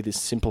just gonna be this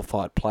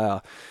simplified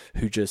player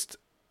who just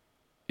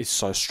is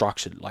so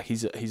structured. Like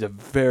he's a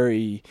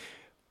very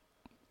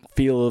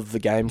feel of the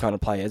game kind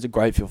of player. He has a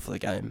great feel for the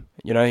game.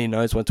 You know, he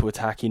knows when to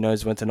attack, he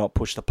knows when to not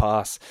push the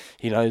pass.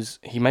 He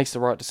makes the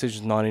right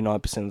decisions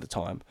 99% of the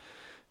time.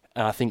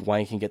 And I think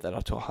Wayne can get that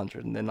up to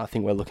 100. And then I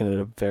think we're looking at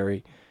a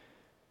very,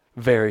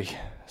 very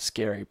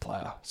scary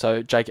player.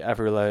 So Jake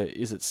Averillo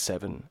is at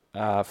 7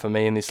 for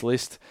me in this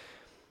list.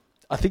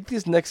 I think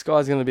this next guy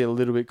is going to be a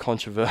little bit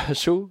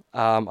controversial.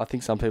 I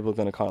think some people are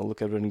going to kind of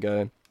look at it and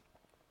go,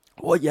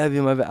 what, you have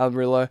him over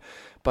Averillo?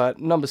 But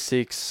number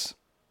 6,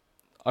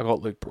 I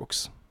got Luke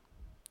Brooks.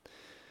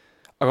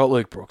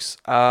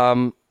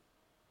 Now,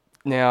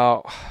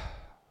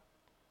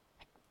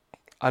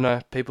 I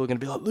know people are going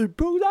to be like, Luke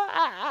Brooks,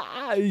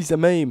 he's a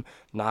meme.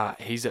 Nah,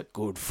 he's a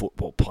good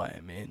football player,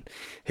 man.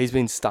 He's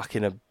been stuck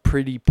in a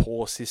pretty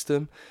poor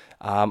system,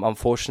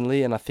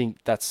 unfortunately, and I think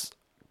that's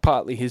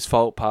partly his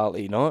fault,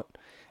 partly not.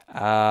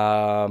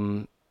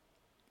 But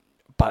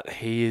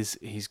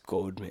he's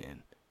good,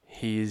 man.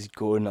 He is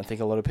good, and I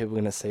think a lot of people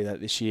are going to see that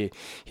this year.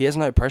 He has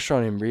no pressure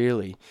on him,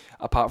 really,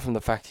 apart from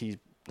the fact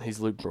he's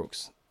Luke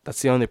Brooks.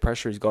 That's the only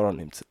pressure he's got on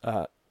him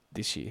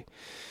this year.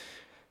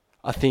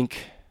 I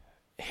think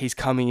he's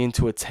coming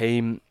into a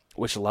team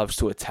which loves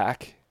to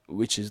attack,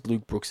 which is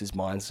Luke Brooks'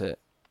 mindset.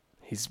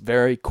 He's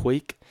very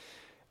quick,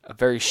 a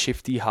very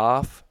shifty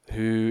half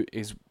who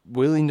is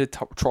willing to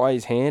try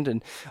his hand.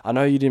 And I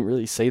know you didn't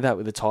really see that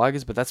with the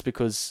Tigers, but that's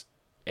because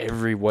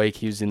every week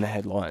he was in the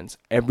headlines.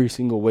 Every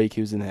single week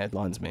he was in the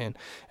headlines, man.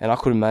 And I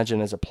could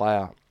imagine as a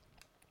player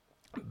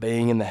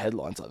being in the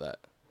headlines like that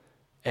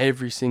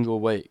every single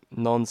week,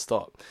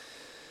 non-stop.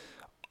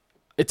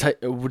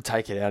 It would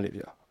take it out of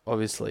you,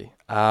 obviously.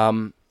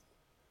 And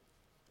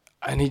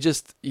he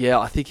just,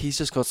 I think he's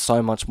just got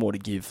so much more to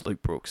give,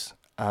 Luke Brooks.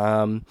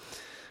 I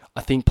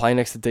think playing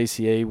next to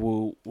DCE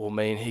will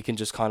mean he can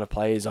just kind of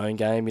play his own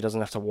game. He doesn't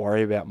have to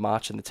worry about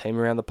marching the team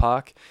around the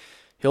park.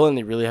 He'll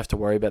only really have to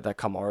worry about that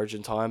come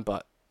Origin time,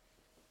 but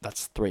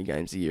that's 3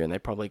 games a year, and they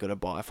probably got to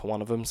buy for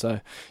one of them, so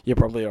you're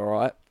probably all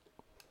right.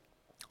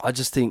 I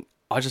just think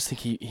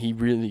he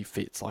really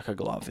fits like a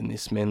glove in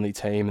this Manly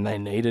team, and they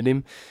needed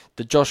him.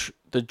 The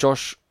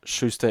Josh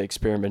Schuster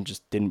experiment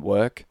just didn't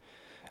work.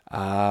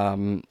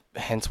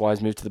 Hence why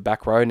he's moved to the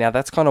back row. Now,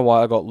 that's kind of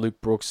why I got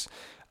Luke Brooks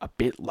a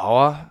bit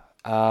lower,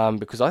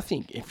 because I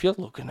think if you're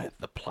looking at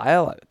the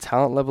player, like the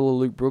talent level of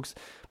Luke Brooks,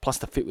 plus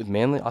the fit with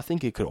Manly, I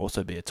think it could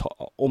also be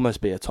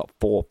almost be a top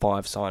 4 or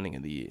 5 signing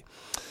of the year.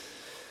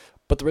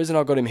 But the reason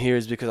I got him here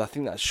is because I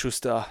think that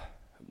Schuster,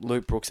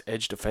 Luke Brooks'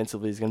 edge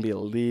defensively is going to be a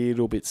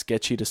little bit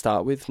sketchy to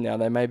start with. Now,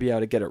 they may be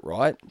able to get it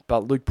right,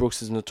 but Luke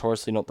Brooks is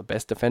notoriously not the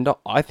best defender.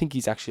 I think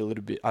he's actually a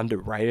little bit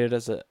underrated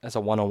as a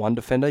one-on-one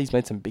defender. He's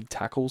made some big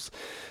tackles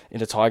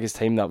in a Tigers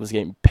team that was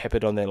getting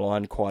peppered on their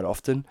line quite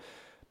often.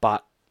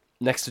 But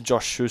next to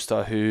Josh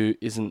Schuster, who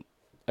isn't,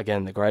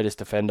 again, the greatest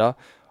defender,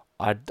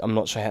 I'm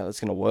not sure how that's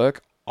going to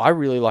work. I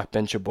really like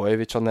Ben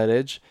Trbojevic on that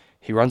edge.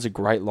 He runs a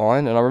great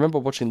line, and I remember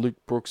watching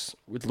Luke Brooks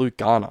with Luke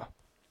Garner.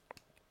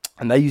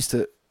 And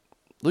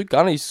Luke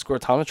Garner used to score a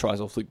ton of tries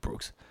off Luke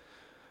Brooks.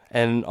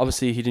 And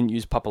obviously he didn't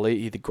use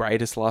Papali'i the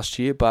greatest last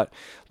year, but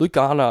Luke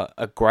Garner,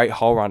 a great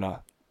hole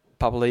runner.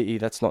 Papali'i,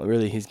 that's not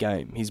really his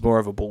game. He's more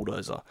of a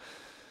bulldozer.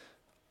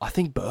 I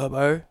think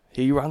Burbo,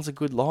 he runs a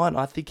good line.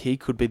 I think he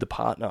could be the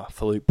partner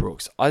for Luke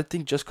Brooks. I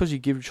think just because you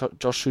give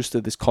Josh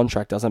Schuster this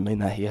contract doesn't mean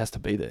that he has to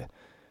be there.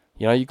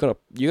 You know, you got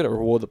to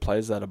reward the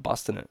players that are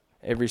busting it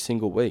every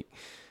single week.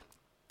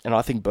 And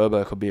I think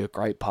Burbo could be a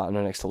great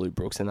partner next to Luke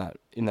Brooks in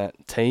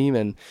that team.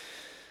 And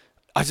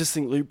I just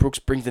think Luke Brooks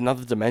brings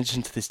another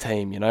dimension to this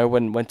team. You know,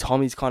 when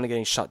Tommy's kind of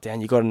getting shut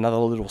down, you got another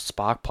little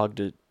spark plug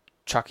to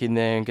chuck in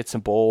there and get some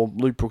ball.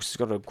 Luke Brooks has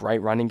got a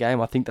great running game.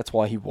 I think that's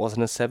why he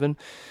wasn't a 7,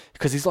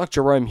 because he's like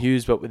Jerome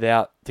Hughes, but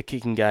without the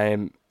kicking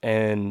game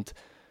and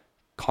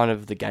kind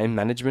of the game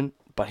management.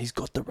 But he's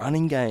got the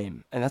running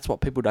game, and that's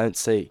what people don't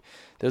see.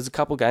 There was a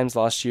couple games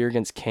last year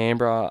against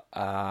Canberra.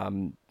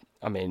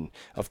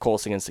 Of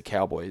course, against the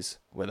Cowboys,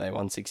 where they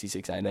won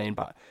 66-18,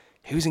 but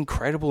he was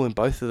incredible in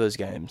both of those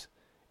games.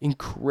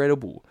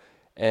 Incredible.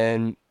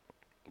 And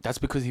that's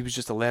because he was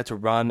just allowed to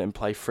run and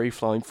play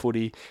free-flowing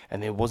footy,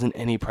 and there wasn't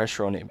any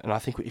pressure on him. And I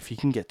think if you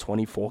can get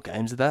 24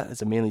 games of that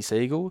as a Manly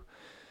Seagull,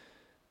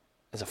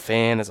 as a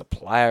fan, as a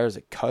player, as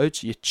a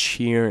coach, you're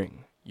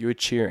cheering. You're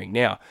cheering.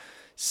 Now,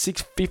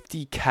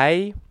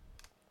 $650K,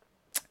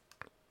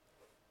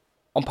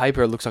 on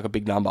paper, it looks like a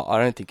big number. I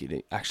don't think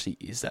it actually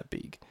is that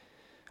big.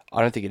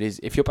 I don't think it is.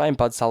 If you're paying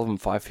Bud Sullivan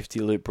 550,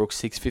 Luke Brooks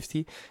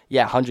 650,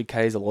 yeah,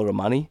 100k is a lot of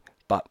money,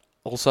 but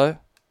also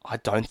I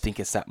don't think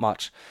it's that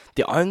much.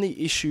 The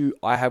only issue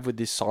I have with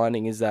this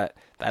signing is that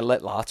they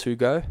let Latu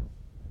go.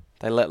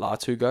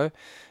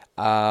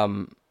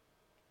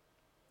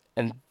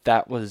 And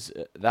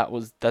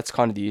that's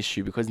kind of the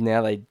issue, because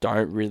now they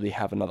don't really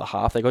have another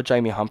half. They got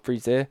Jamie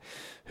Humphries there,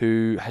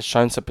 who has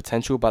shown some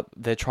potential, but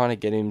they're trying to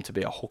get him to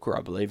be a hooker.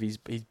 I believe he's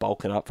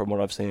bulking up from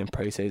what I've seen in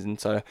preseason.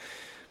 So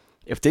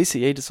if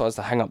DCE decides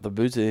to hang up the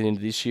boots at the end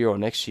of this year or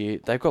next year,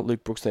 they've got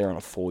Luke Brooks there on a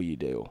 4-year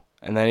deal,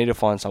 and they need to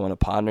find someone to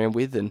partner him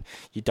with. And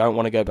you don't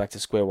want to go back to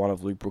square one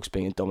of Luke Brooks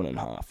being a dominant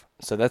half.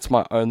 So that's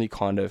my only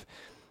kind of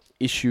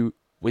issue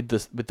with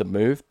the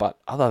move. But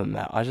other than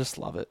that, I just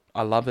love it.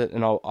 I love it,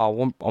 and I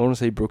want to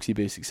see Brooksy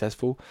be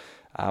successful.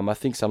 I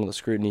think some of the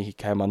scrutiny he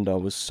came under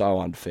was so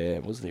unfair;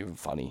 it wasn't even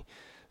funny.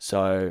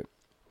 So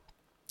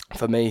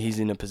for me, he's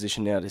in a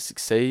position now to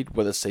succeed.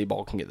 Whether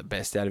Seabold can get the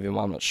best out of him,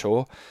 I'm not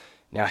sure.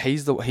 Now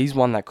he's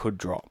one that could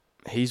drop.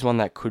 Because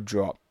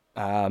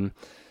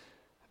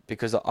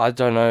I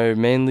don't know,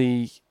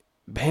 Manly,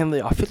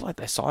 I feel like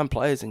they sign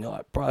players and you're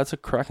like, bro, that's a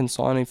cracking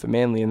signing for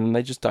Manly, and then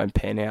they just don't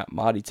pan out.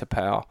 Marty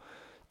Tapau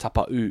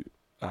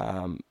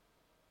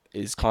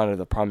is kind of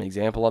the prime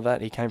example of that.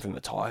 He came from the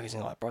Tigers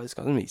and you're like, bro, this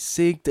guy's going to be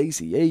sick.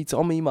 DCE,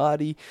 Tommy,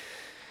 Marty.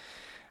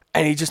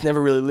 And he just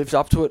never really lived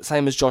up to it.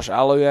 Same as Josh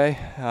Aloiai.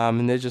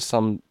 And they're just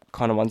some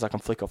kind of ones I can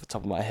flick off the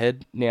top of my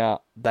head.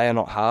 Now, they are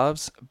not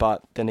halves,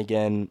 but then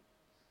again,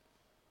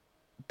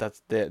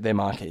 that's their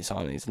marquee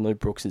signings, and Luke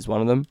Brooks is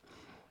one of them.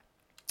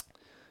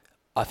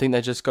 I think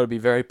they just got to be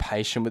very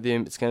patient with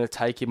him. It's going to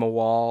take him a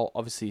while.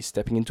 Obviously, he's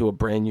stepping into a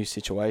brand new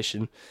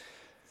situation,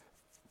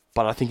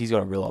 but I think he's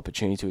got a real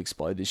opportunity to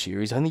explode this year.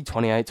 He's only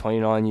 28,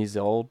 29 years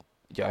old.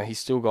 He's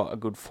still got a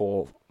good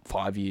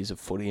 4-5 years of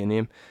footy in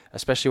him,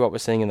 especially what we're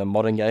seeing in the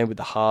modern game with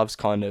the halves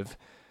kind of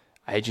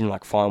aging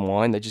like fine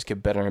wine. They just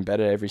get better and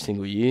better every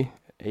single year,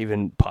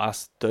 even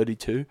past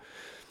 32.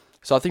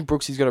 So I think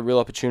Brooksy's got a real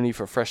opportunity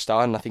for a fresh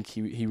start, and I think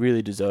he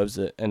really deserves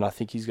it. And I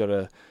think he's going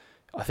to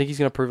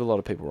prove a lot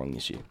of people wrong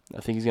this year.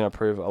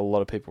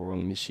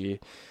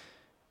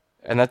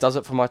 And that does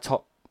it for my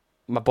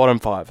bottom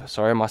 5.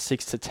 Sorry, my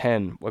 6 to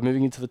 10. We're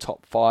moving into the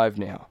top 5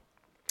 now.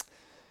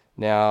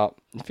 Now,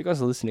 if you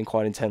guys are listening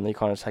quite intently,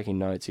 kind of taking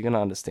notes, you're going to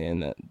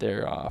understand that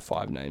there are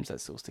 5 names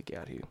that still stick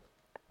out here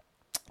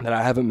that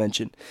I haven't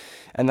mentioned.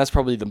 And that's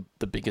probably the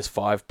biggest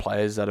 5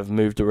 players that have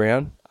moved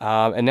around.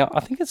 And now I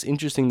think it's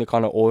interesting the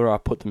kind of order I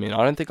put them in.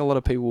 I don't think a lot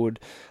of people would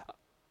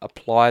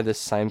apply the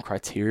same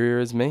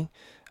criteria as me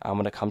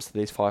when it comes to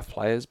these 5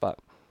 players, but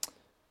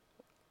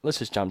let's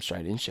just jump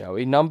straight in, shall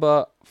we?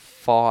 Number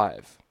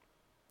 5,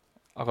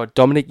 I've got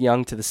Dominic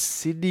Young to the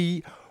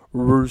Sydney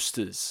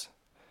Roosters.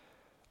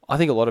 I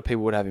think a lot of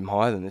people would have him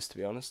higher than this, to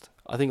be honest.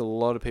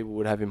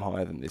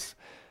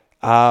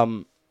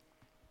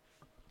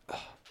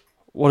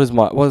 What is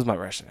my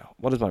rationale?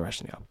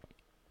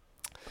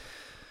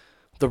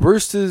 The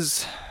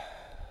Roosters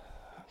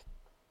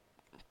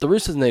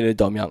needed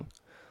Dom Young.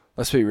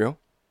 Let's be real.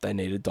 They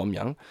needed Dom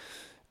Young.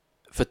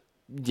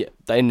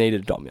 They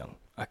needed Dom Young.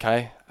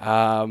 Okay.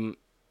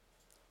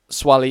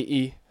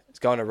 Swali'i is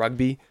going to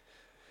rugby.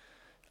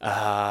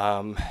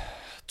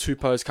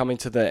 Tupou's coming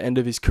to the end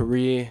of his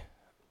career.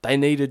 They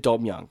needed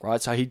Dom Young,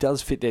 right? So he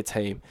does fit their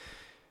team.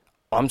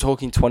 I'm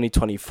talking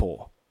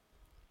 2024.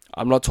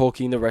 I'm not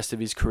talking the rest of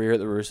his career at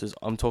the Roosters.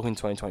 I'm talking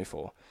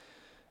 2024.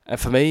 And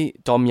for me,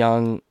 Dom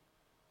Young,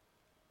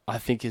 I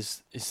think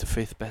is the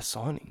 5th best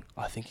signing.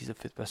 I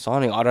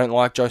don't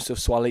like Joseph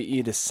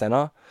Swali'i to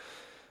centre.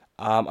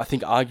 I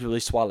think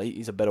arguably Swali'i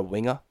is a better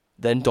winger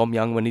than Dom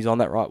Young when he's on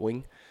that right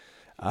wing.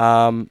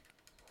 And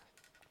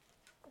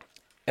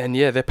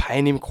yeah, they're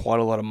paying him quite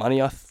a lot of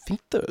money. I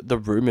think the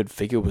rumoured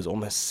figure was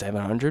almost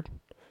 700.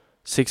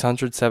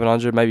 600,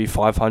 700, maybe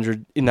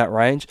 500, in that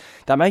range.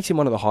 That makes him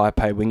one of the higher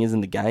paid wingers in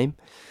the game.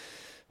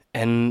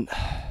 And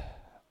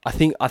I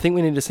think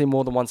we need to see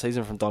more than one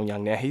season from Dom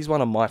Young. Now, he's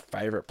one of my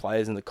favourite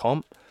players in the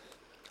comp,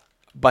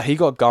 but he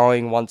got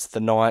going once the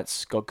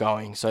Knights got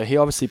going. So he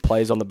obviously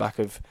plays on the back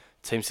of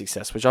team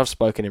success, which I've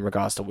spoken in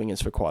regards to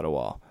wingers for quite a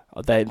while.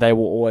 They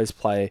will always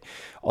play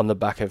on the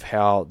back of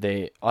how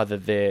either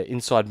their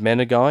inside men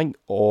are going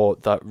or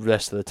the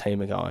rest of the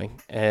team are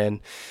going. And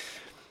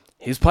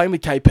he's playing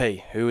with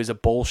KP, who is a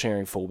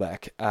ball-sharing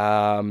fullback. They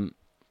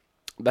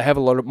have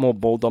a lot more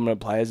ball-dominant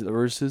players at the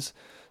Roosters,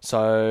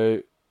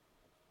 so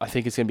I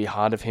think it's going to be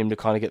hard of him to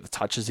kind of get the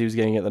touches he was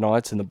getting at the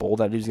Knights and the ball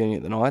that he was getting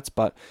at the Knights.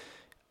 But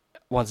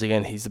once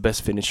again, he's the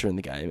best finisher in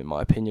the game, in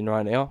my opinion,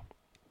 right now.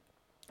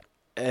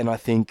 And I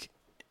think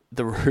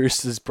the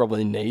Roosters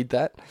probably need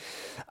that.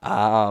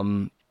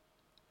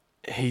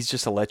 He's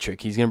just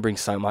electric. He's going to bring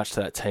so much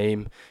to that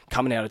team.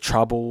 Coming out of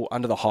trouble,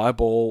 under the high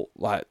ball,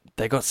 like,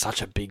 they got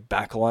such a big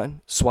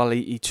backline.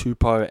 Swali'i,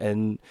 Tupou,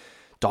 and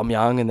Dom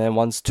Young. And then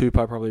once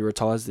Tupou probably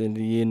retires at the end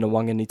of the year,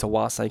 Nwanga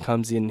Nitawase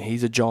comes in.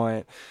 He's a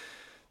giant.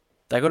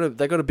 They got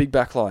a big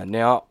backline.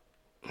 Now,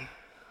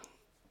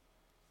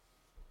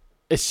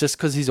 it's just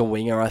because he's a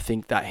winger, I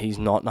think that he's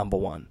not number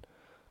one.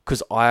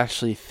 Because I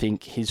actually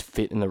think his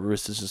fit in the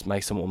Roosters just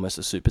makes him almost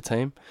a super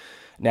team.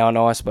 Now, I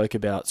know I spoke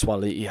about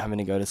Swaliti having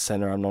to go to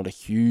centre. I'm not a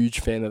huge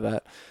fan of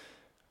that.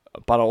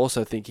 But I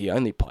also think he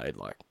only played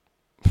like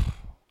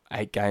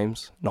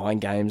 9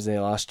 games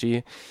there last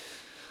year.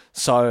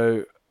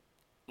 So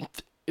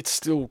it's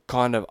still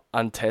kind of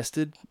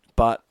untested.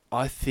 But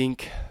I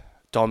think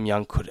Dom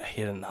Young could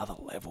hit another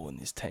level in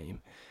this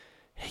team.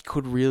 He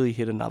could really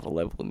hit another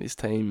level in this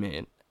team,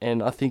 man.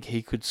 And I think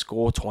he could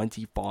score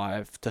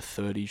 25 to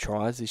 30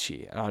 tries this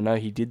year. And I know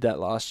he did that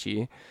last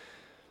year.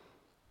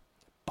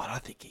 But I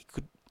think he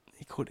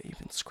could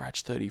even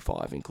scratch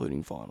 35,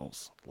 including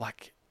finals.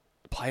 Like,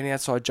 playing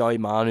outside Joey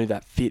Manu,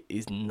 that fit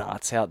is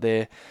nuts out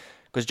there.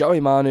 Because Joey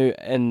Manu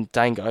and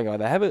Dane Gogo,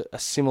 they have a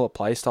similar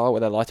play style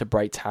where they like to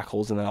break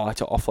tackles and they like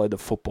to offload the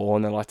football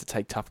and they like to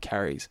take tough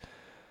carries.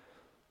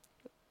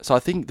 So I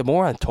think the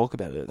more I talk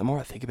about it, the more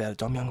I think about it,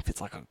 Dom Young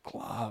fits like a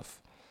glove.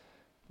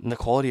 And the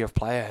quality of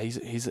player,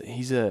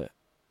 he's a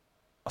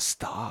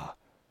star.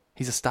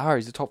 He's a star.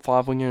 He's a top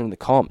 5 winger in the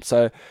comp.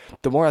 So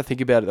the more I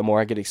think about it, the more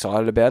I get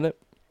excited about it.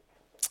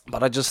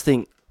 But I just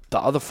think the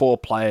other 4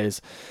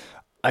 players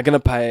are gonna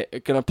play.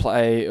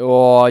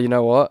 Oh, you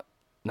know what?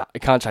 No, you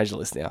can't change the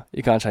list now.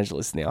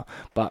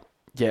 But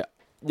yeah,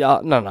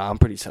 no, I'm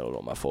pretty settled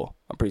on my 4.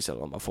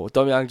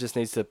 Dom Young just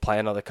needs to play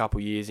another couple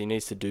years. He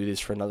needs to do this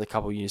for another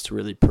couple years to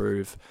really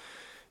prove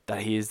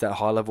that he is that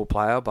high level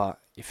player. But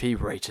if he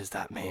reaches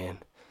that, man,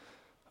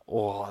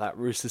 that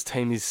Roosters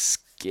team is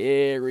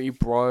scary,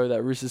 bro.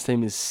 That Roosters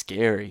team is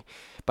scary.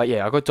 But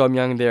yeah, I got Dom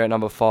Young there at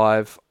number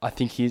 5. I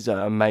think he's an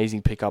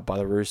amazing pickup by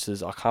the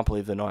Roosters. I can't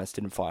believe the Knights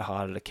didn't fight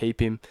harder to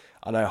keep him.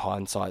 I know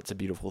hindsight's a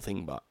beautiful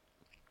thing, but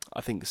I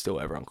think still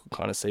everyone could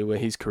kind of see where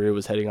his career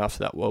was heading after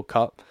that World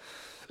Cup.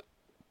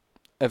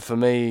 And for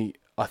me,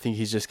 I think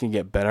he's just going to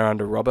get better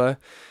under Robbo.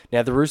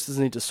 Now, the Roosters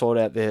need to sort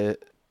out their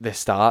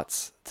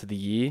starts to the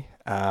year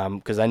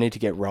because they need to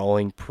get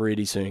rolling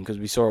pretty soon, because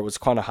we saw it was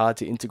kind of hard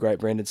to integrate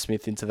Brandon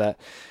Smith into that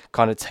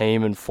kind of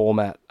team and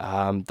format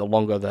the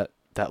longer that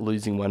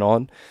losing went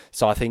on.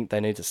 So I think they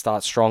need to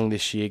start strong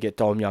this year, get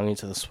Dom Young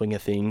into the swing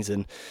of things,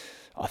 and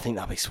I think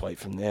they'll be sweet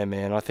from there,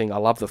 man. I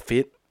love the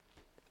fit.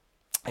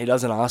 He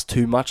doesn't ask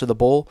too much of the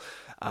ball,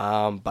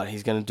 but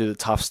he's going to do the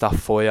tough stuff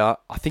for you.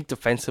 I think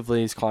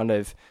defensively is kind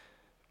of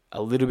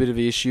a little bit of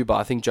an issue, but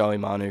I think Joey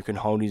Manu can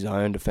hold his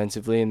own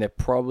defensively, and they're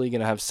probably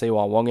going to have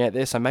Siwa Wong out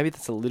there, so maybe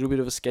that's a little bit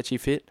of a sketchy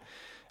fit,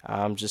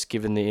 just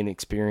given the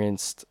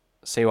inexperienced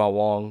Siwa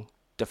Wong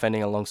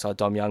defending alongside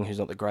Dom Young, who's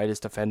not the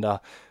greatest defender,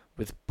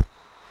 with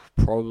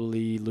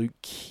probably Luke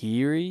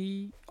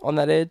Keary on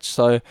that edge.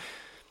 So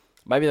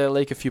maybe they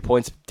leak a few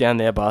points down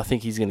there, but I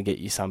think he's going to get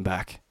you some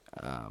back.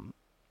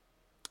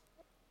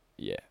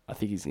 I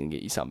think he's going to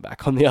get you some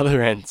back on the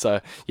other end. So,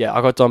 yeah,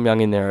 I got Dom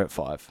Young in there at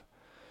 5.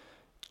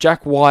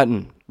 Jack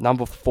Whiten,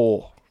 number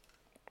 4.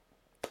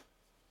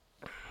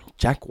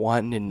 Jack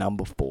Whiten in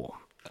number 4.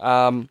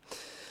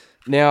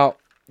 Now,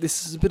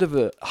 this is a bit of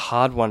a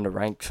hard one to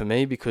rank for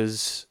me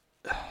because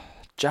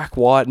Jack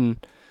Whiten...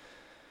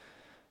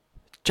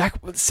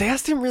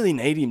 South didn't really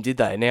need him, did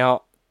they?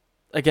 Now,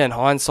 again,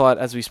 hindsight,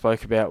 as we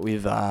spoke about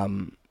with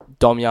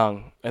Dom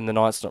Young and the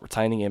Knights not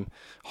retaining him,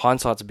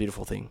 hindsight's a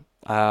beautiful thing.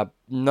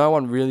 No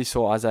one really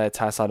saw Isaiah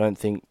Tass, I don't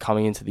think,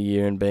 coming into the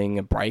year and being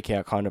a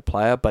breakout kind of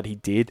player, but he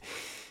did.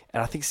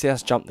 And I think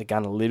South jumped the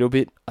gun a little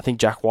bit. I think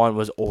Jack Whiten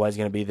was always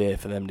going to be there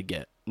for them to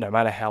get. No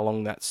matter how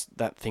long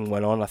that thing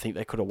went on, I think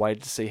they could have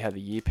waited to see how the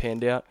year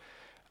panned out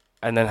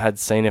and then had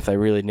seen if they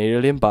really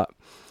needed him. But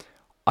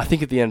I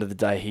think at the end of the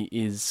day, he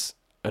is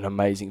an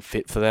amazing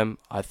fit for them.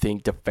 I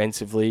think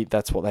defensively,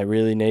 that's what they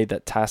really need.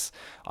 That Tass,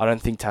 I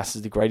don't think Tass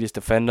is the greatest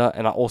defender,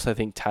 and I also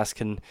think Tass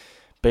can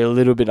be a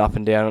little bit up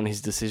and down on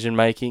his decision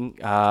making.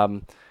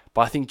 But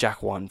I think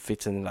Jack Whiten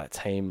fits into that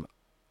team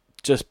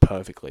just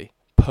perfectly.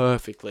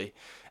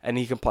 And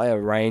he can play a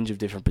range of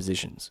different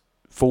positions.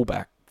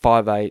 Fullback,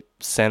 5'8",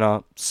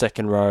 centre,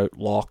 second row,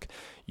 lock,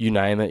 you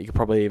name it. You could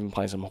probably even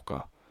play some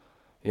hooker.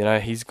 You know,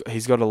 he's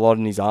got a lot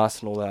in his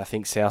arsenal that I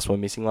think South were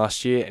missing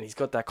last year, and he's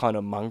got that kind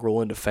of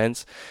mongrel in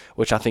defence,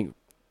 which I think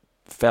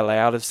fell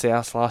out of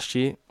South last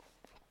year.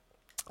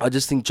 I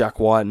just think Jack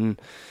Whiten,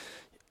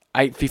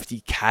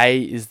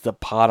 850k is the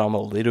part I'm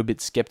a little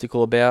bit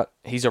sceptical about.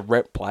 He's a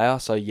rep player,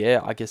 so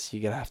yeah, I guess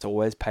you're going to have to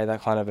always pay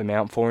that kind of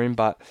amount for him,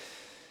 but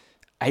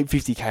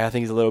 850k I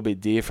think is a little bit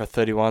dear for a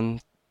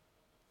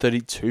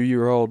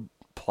 32-year-old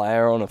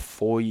player on a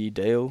 4-year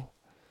deal.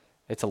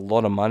 It's a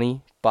lot of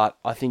money, but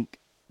I think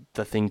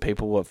the thing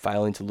people were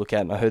failing to look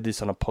at, and I heard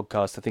this on a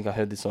podcast, I think I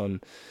heard this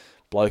on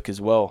Bloke as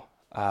well,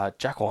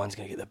 Jack Whiten's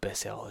going to get the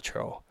best out of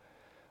Latrell.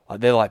 Like,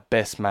 they're like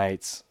best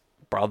mates,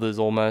 brothers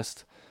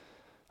almost.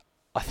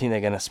 I think they're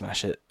going to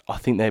smash it. I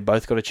think they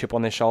both got a chip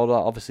on their shoulder.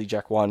 Obviously,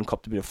 Jack Whiten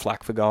copped a bit of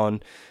flack for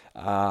going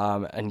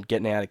and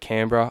getting out of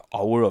Canberra.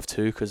 I would have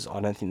too, because I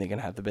don't think they're going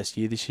to have the best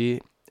year this year.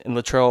 And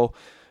Latrell,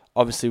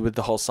 obviously with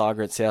the whole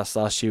saga at South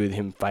last year with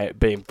him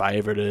being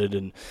favoured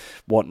and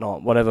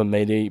whatnot, whatever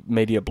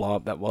media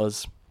blow-up that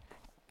was,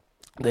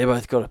 they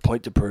both got a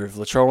point to prove.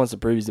 Latrell wants to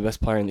prove he's the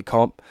best player in the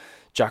comp.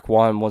 Jack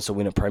White wants to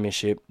win a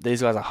premiership.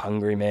 These guys are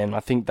hungry, man. I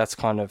think that's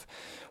kind of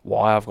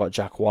why I've got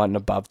Jack White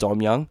above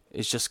Dom Young.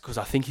 It's just because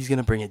I think he's going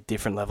to bring a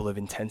different level of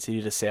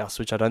intensity to South,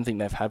 which I don't think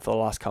they've had for the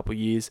last couple of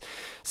years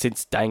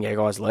since Dane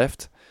Gagai's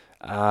left.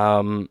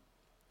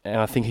 And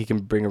I think he can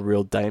bring a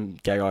real Dane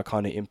Gagai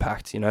kind of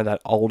impact,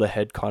 that older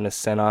head kind of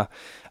centre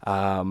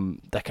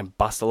that can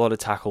bust a lot of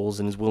tackles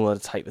and is willing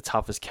to take the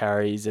toughest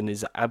carries and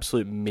is an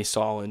absolute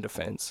missile in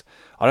defence.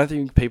 I don't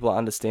think people are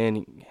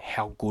understanding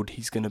how good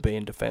he's going to be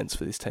in defence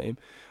for this team.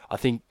 I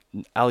think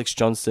Alex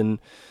Johnston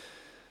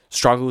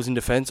struggles in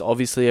defence.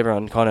 Obviously,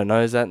 everyone kind of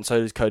knows that, and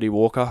so does Cody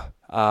Walker.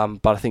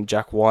 But I think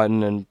Jack White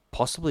and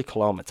possibly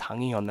Kaloa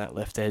Matangi on that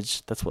left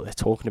edge, that's what they're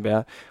talking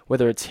about.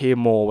 Whether it's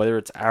him or whether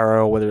it's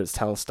Arrow or whether it's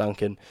Tallis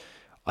Duncan,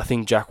 I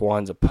think Jack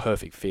White's a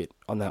perfect fit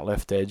on that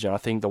left edge. And I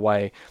think the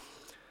way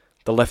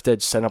the left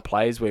edge centre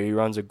plays, where he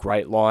runs a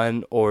great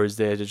line or is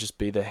there to just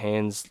be the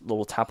hands,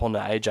 little tap onto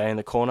AJ in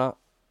the corner,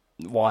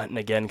 White,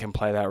 again, can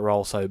play that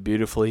role so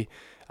beautifully.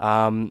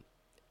 And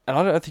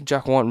I don't think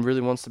Jack White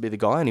really wants to be the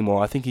guy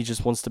anymore. I think he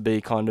just wants to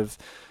be kind of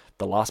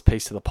the last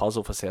piece of the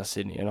puzzle for South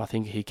Sydney, and I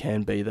think he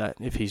can be that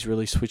if he's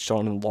really switched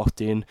on and locked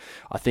in.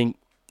 I think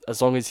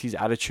as long as his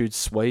attitude's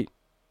sweet,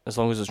 as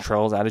long as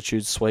Latrell's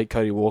attitude's sweet,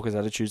 Cody Walker's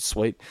attitude's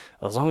sweet,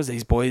 as long as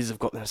these boys have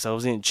got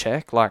themselves in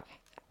check, I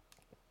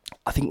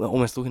think we're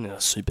almost looking at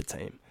a super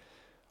team.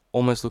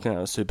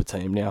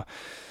 Now,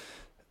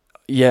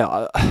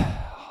 yeah,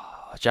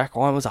 Jack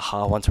White was a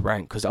hard one to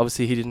rank because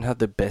obviously he didn't have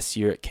the best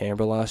year at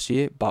Canberra last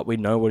year, but we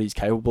know what he's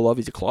capable of.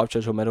 He's a Clive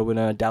Churchill medal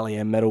winner, a Dally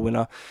M medal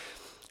winner.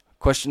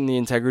 Question the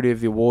integrity of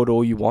the award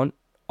all you want.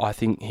 I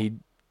think he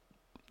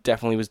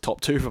definitely was top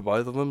 2 for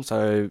both of them,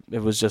 so it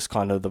was just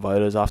kind of the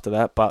voters after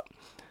that. But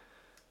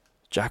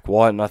Jack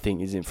White, I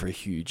think, is in for a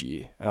huge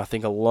year. And I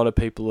think a lot of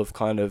people have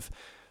kind of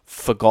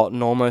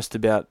forgotten almost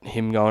about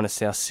him going to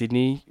South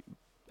Sydney.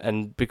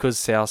 And because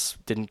South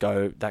didn't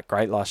go that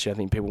great last year, I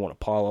think people want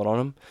to pile on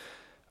him.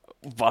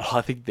 But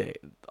I think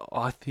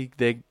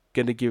they're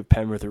going to give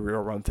Penrith a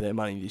real run for their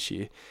money this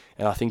year.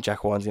 And I think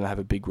Jack White's going to have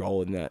a big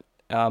role in that.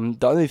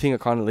 The only thing it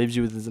kind of leaves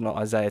you with is an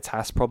Isaiah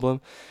Tass problem,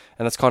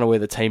 and that's kind of where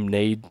the team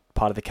need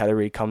part of the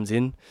category comes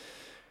in.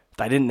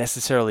 They didn't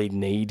necessarily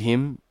need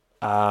him,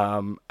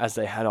 as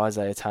they had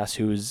Isaiah Tass,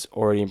 who was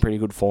already in pretty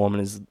good form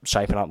and is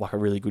shaping up like a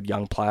really good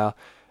young player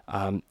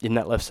in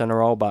that left centre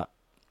role. But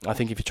I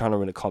think if you're trying to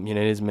win a comp, you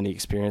need as many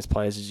experienced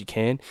players as you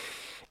can.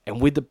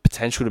 And with the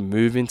potential to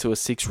move into a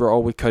 6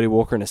 role with Cody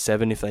Walker and a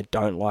 7 if they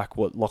don't like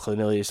what Lachlan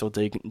Ilias or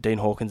Dean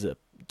Hawkins are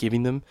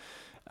giving them,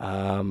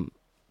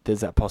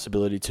 there's that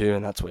possibility too,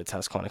 and that's where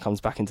Tass kind of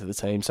comes back into the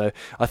team. So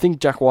I think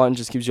Jack White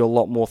just gives you a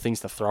lot more things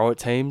to throw at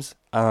teams,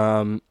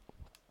 and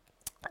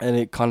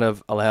it kind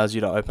of allows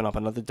you to open up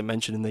another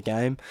dimension in the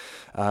game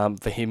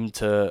for him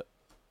to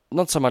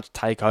not so much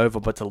take over,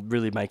 but to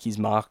really make his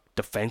mark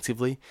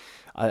defensively.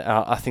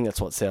 I think that's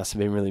what South have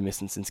been really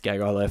missing since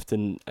Gagai left,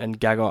 and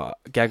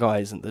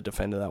Gagai isn't the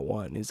defender that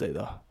White is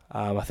either.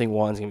 I think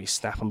White's going to be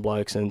snapping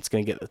blokes, and it's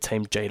going to get the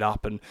team G'd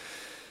up, and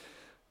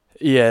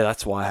yeah,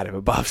 that's why I had him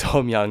above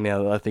Tom Young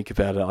now that I think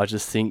about it. I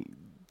just think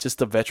just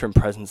the veteran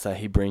presence that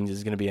he brings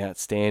is going to be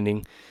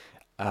outstanding.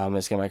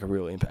 It's going to make a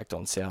real impact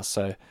on South.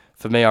 So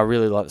for me, I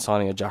really like the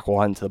signing of Jack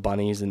White into the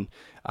Bunnies, and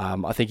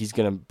I think he's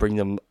going to bring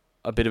them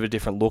a bit of a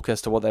different look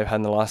as to what they've had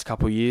in the last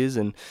couple of years,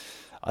 and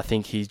I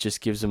think he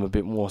just gives them a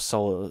bit more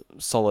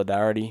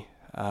solidarity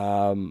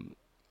and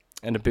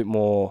a bit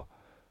more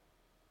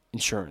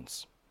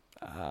assurance,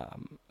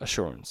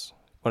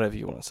 whatever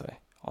you want to say,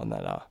 on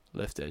that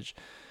left edge.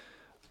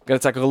 Going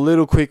to take a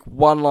little quick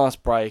one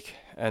last break,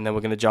 and then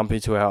we're going to jump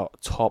into our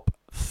top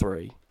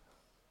 3.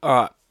 All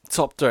right,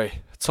 top three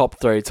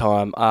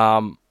time.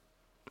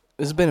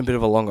 This has been a bit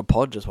of a longer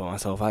pod just by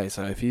myself, hey?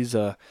 So if he's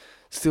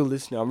still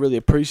listening, I really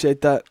appreciate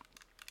that,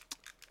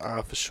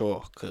 for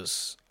sure,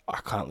 because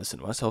I can't listen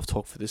to myself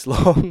talk for this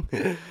long.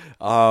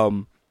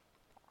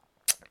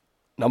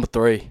 Number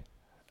three.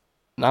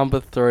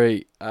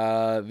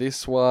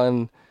 This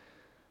one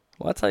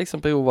might take some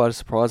people by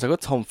surprise. I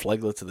got Tom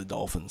Flegler to the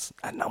Dolphins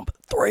at number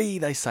 3.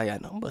 They say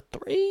at number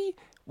 3.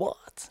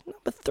 What?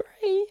 Number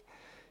 3?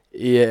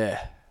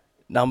 Yeah,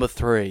 number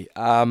 3.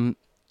 Tom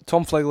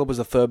Flegler was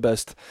the third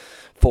best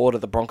forward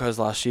at the Broncos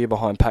last year,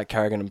 behind Pat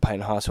Carrigan and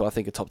Payne Haas, who I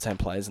think are top 10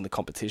 players in the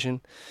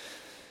competition.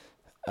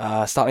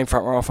 Starting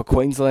front row for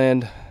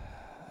Queensland.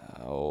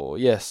 Oh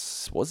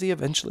yes, was he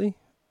eventually?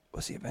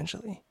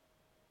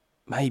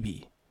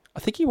 Maybe. I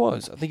think he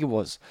was.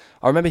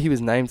 I remember he was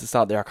named to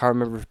start there. I can't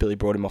remember if Billy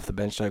brought him off the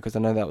bench though, because I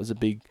know that was a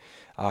big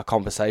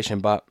conversation.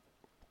 But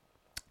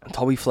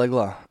Tommy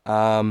Flegler,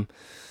 I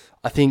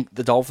think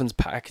the Dolphins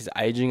pack is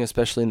aging,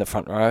 especially in the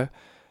front row,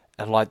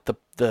 and like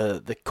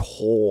the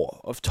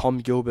core of Tom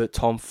Gilbert,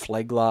 Tom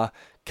Flegler,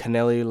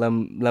 Canelli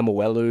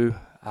Lemuelu,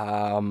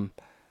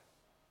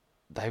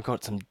 they've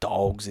got some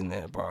dogs in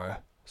there, bro.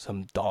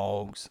 Some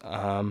dogs.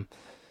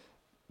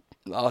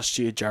 Last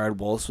year, Jared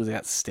Wallace was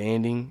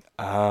outstanding.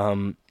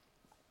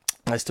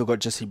 They still got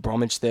Jesse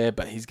Bromwich there,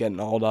 but he's getting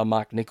older.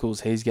 Mark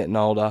Nichols, he's getting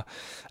older.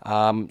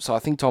 So I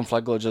think Tom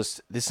Flegler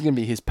this is going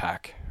to be his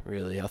pack,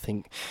 really. I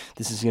think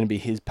this is going to be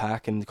his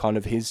pack and kind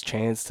of his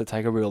chance to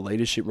take a real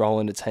leadership role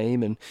in the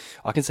team, and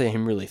I can see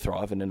him really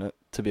thriving in it,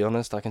 to be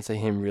honest. I can see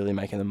him really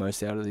making the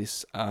most out of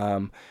this.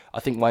 I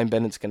think Wayne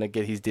Bennett's going to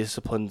get his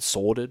discipline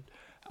sorted.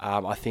 I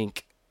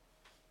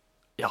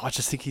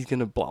just think he's going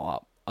to blow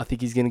up. I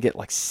think he's going to get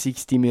like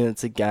 60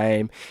 minutes a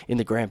game in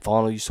the grand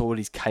final. You saw what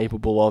he's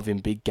capable of in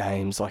big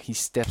games. Like, he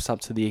steps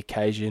up to the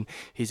occasion.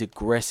 He's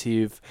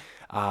aggressive.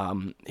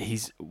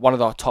 He's one of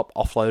the top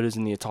offloaders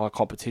in the entire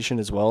competition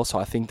as well. So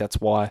I think that's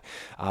why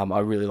I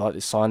really like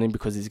this signing,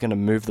 because he's going to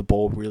move the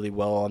ball really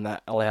well, and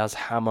that allows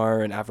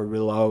Hammer and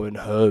Avarillo and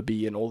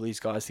Herbie and all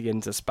these guys to get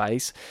into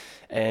space.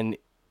 And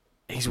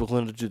he's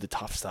willing to do the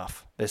tough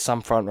stuff. There's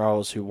some front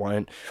rowers who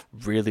won't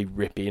really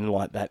rip in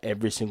like that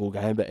every single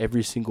game, but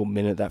every single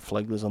minute that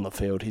Flegler's on the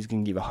field, he's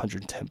going to give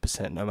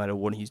 110% no matter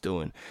what he's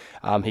doing.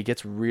 He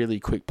gets really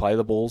quick play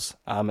the balls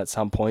at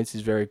some points.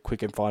 He's very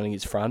quick in finding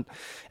his front.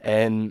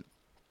 And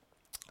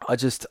I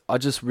just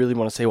really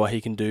want to see what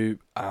he can do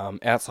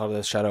outside of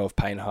the shadow of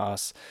Payne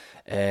Haas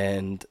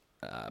and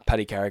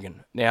Paddy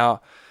Carrigan.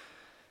 Now,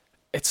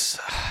 it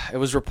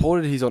was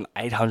reported he's on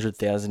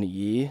 $800,000 a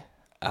year,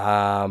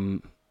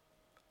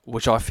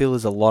 which I feel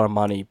is a lot of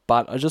money.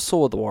 But I just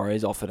saw what the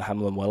Warriors offered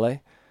Hamlin Welle,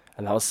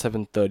 and that was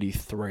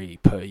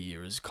 $733 per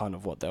year is kind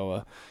of what they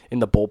were in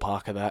the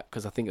ballpark of that,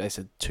 because I think they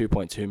said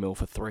 2.2 mil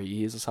for 3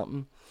 years or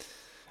something.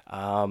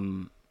 But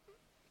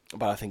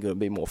I think it would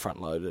be more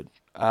front loaded.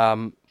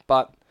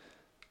 But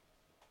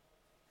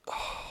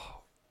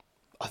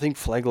I think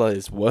Flegler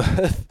is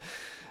worth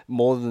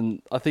more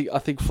than I think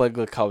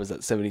Flegler covers at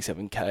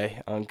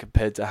 77k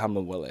compared to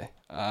Hamlin Welle.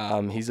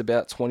 He's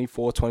about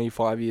 24,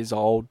 25 years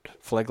old,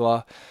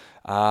 Flegler.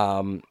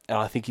 And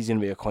I think he's going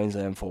to be a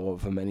Queensland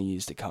for many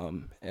years to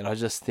come. And I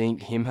just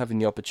think him having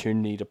the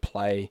opportunity to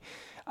play,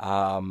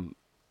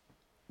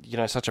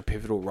 such a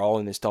pivotal role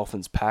in this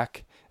Dolphins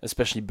pack,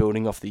 especially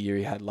building off the year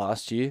he had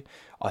last year,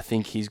 I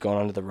think he's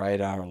gone under the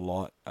radar a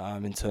lot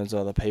in terms of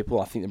other people.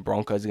 I think the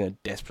Broncos are going to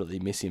desperately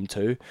miss him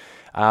too.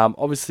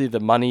 Obviously, the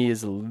money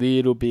is a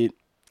little bit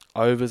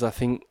overs, I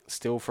think,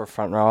 still for a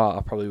front rower.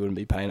 I probably wouldn't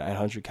be paying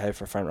 800k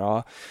for a front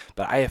rower.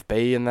 But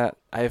AFB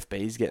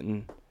is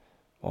getting,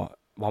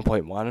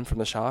 1.1 from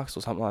the Sharks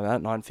or something like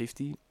that,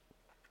 950.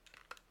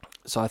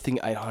 So I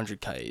think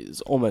 800k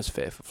is almost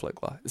fair for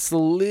Flegler. It's a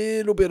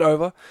little bit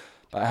over,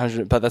 but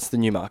 800. But that's the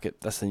new market.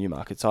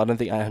 So I don't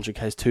think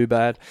 800k is too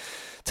bad.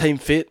 Team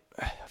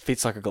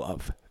fits like a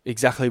glove.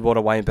 Exactly what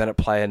a Wayne Bennett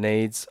player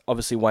needs.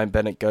 Obviously, Wayne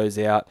Bennett goes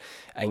out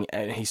and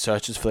he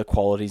searches for the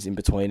qualities in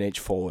between each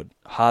forward.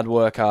 Hard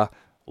worker,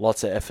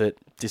 lots of effort,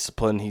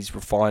 discipline. He's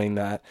refining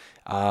that.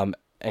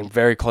 And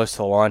very close to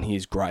the line, he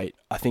is great.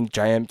 I think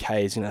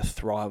JMK is going to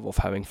thrive off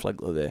having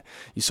Flegler there.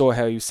 You saw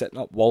how he was setting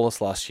up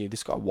Wallace last year.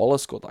 This guy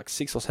Wallace scored like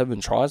 6 or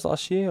 7 tries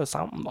last year or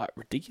something like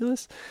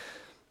ridiculous.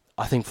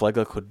 I think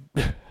Flegler could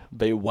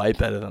be way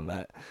better than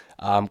that.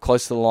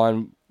 Close to the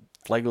line,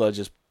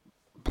 Flegler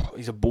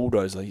he's a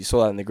bulldozer. You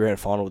saw that in the grand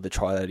final with the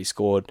try that he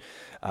scored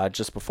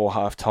just before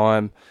half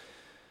time.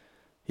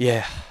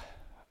 Yeah.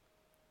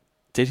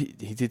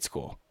 He did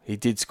score. He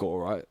did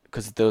score, right?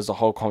 Because there was a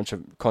whole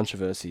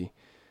controversy.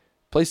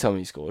 Please tell me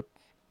he scored.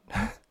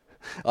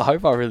 I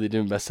hope I really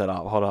didn't mess that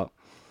up. Hold up.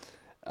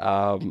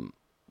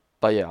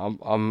 But yeah,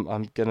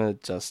 I'm gonna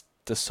just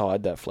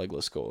decide that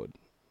Flegler scored.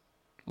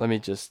 Let me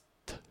just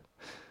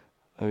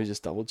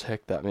double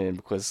check that, man,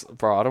 because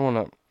bro, I don't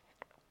want to.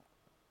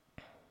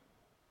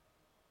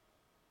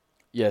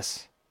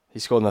 Yes, he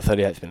scored in the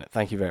 38th minute.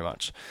 Thank you very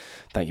much.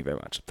 I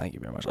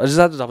just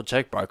had to double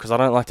check, bro, because I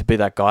don't like to be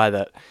that guy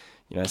that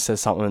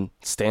says something,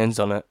 stands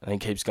on it, and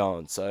keeps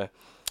going. So.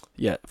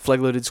 Yeah,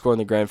 Flegler did score in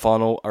the grand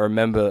final. I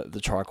remember the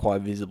try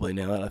quite visibly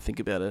now that I think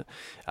about it.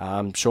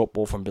 Short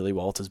ball from Billy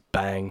Walters,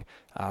 bang,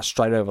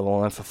 straight over the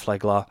line for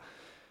Flegler.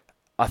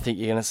 I think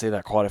you're going to see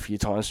that quite a few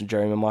times from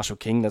Jeremy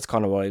Marshall-King. That's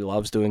kind of what he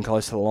loves doing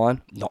close to the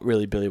line. Not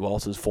really Billy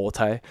Walters'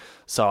 forte.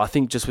 So I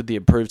think just with the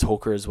improved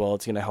hooker as well,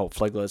 it's going to help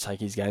Flegler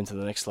take his game to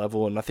the next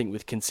level. And I think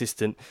with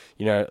consistent,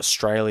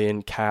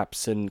 Australian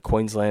caps and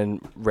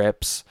Queensland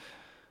reps,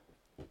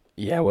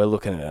 yeah, we're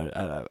looking at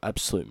an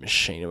absolute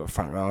machine of a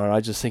front rower, and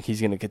I just think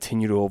he's going to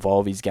continue to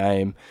evolve his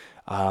game.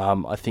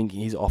 I think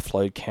his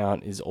offload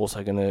count is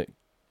also going to...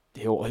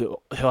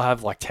 He'll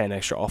have like 10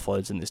 extra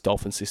offloads in this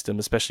Dolphin system,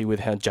 especially with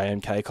how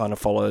JMK kind of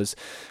follows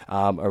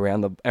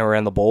around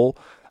the ball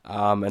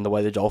and the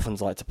way the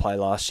Dolphins like to play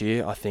last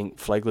year. I think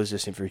Flegler's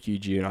just in for a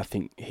huge year, and I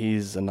think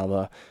he's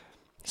another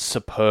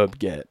superb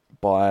get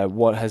by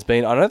what has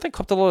been... I know they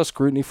copped a lot of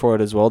scrutiny for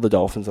it as well, the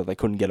Dolphins, that they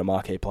couldn't get a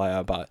marquee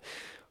player, but...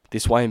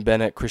 This Wayne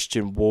Bennett,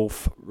 Christian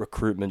Wolf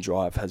recruitment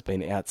drive has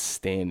been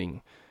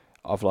outstanding.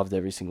 I've loved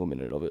every single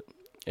minute of it.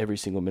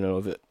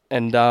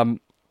 And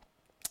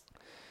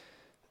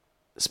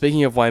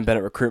speaking of Wayne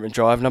Bennett recruitment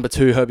drive, number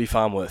 2, Herbie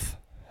Farnworth.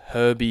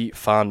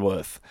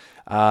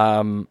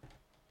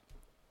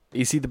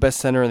 Is he the best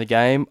centre in the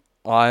game?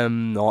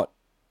 I'm not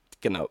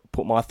going to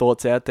put my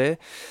thoughts out there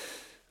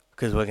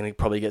because we're going to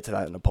probably get to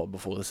that in the pod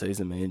before the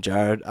season, me and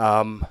Jared.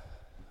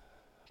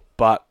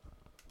 But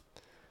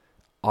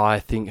I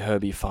think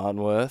Herbie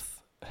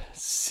Farnworth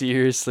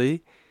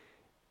seriously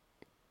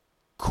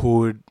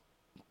could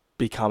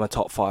become a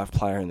top 5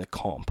 player in the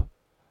comp.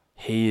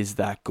 He is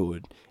that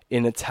good.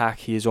 In attack,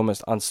 he is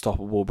almost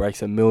unstoppable,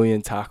 breaks a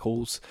million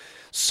tackles,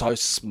 so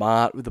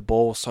smart with the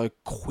ball, so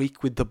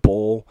quick with the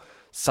ball,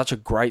 such a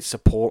great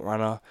support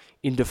runner.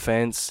 In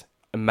defense,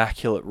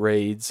 immaculate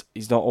reads.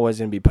 He's not always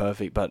going to be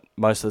perfect, but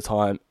most of the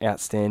time,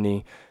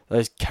 outstanding.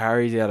 Those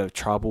carries out of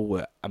trouble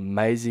were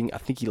amazing. I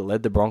think he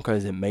led the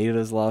Broncos in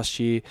meters last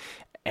year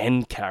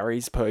and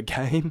carries per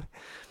game.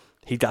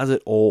 He does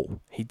it all.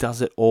 He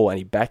does it all. And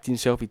he backed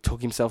himself. He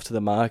took himself to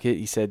the market.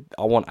 He said,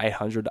 I want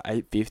 800 to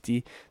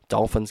 850.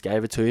 Dolphins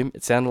gave it to him.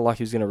 It sounded like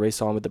he was going to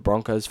re-sign with the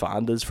Broncos for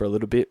unders for a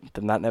little bit.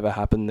 Then that never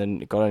happened.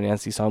 Then it got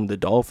announced he signed with the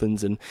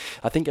Dolphins. And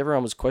I think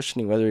everyone was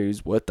questioning whether he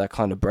was worth that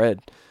kind of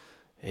bread.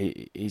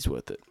 He's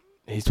worth it.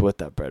 He's worth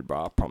that bread,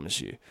 bro. I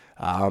promise you.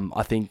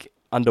 I think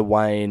under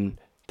Wayne,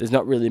 there's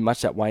not really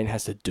much that Wayne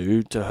has to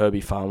do to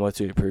Herbie Farnworth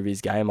to improve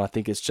his game. I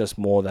think it's just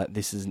more that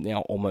this is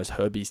now almost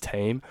Herbie's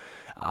team.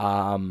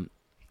 And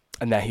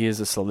that he is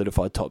a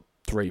solidified top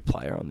 3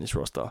 player on this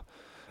roster.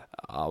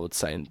 I would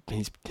say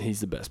he's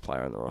the best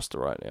player on the roster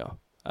right now.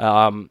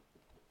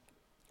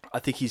 I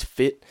think he's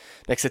fit.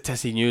 Next to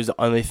Tessie News,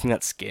 the only thing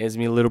that scares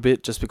me a little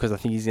bit, just because I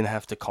think he's going to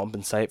have to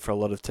compensate for a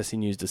lot of Tessie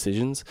News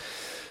decisions.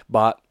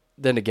 But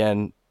then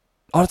again,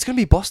 it's going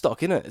to be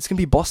Bostock, isn't it? It's going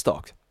to be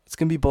Bostock. It's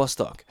going to be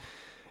Bostock.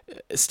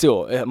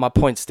 Still, my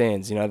point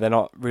stands. They're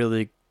not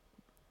really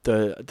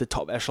the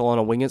top echelon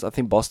of wingers. I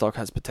think Bostock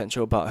has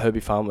potential, but Herbie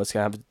Farmer's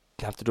going to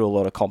have to do a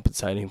lot of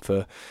compensating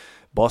for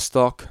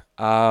Bostock.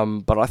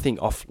 But I think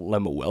off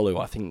Lemuelu,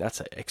 I think that's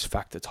an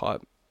X-Factor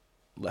type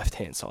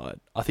left-hand side.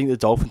 I think the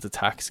Dolphins'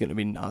 attack is going to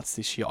be nuts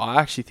this year. I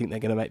actually think they're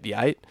going to make the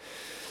 8.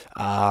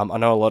 I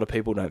know a lot of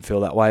people don't feel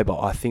that way, but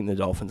I think the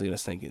Dolphins are going to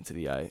sneak into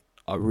the 8.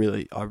 I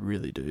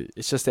really do.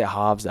 It's just their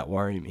halves that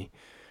worry me.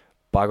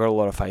 But I got a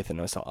lot of faith in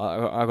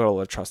O'Sullivan. I got a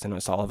lot of trust in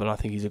O'Sullivan. I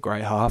think he's a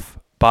great half.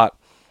 But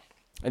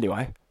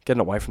anyway,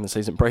 getting away from the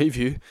season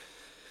preview.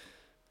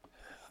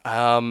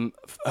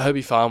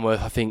 Herbie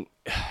Farnworth, I think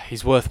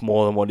he's worth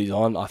more than what he's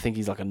on. I think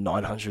he's like a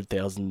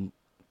 900,000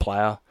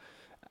 player.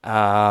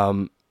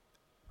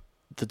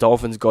 The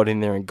Dolphins got in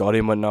there and got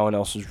him when no one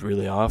else was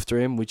really after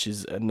him, which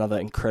is another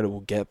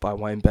incredible get by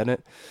Wayne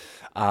Bennett.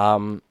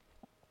 I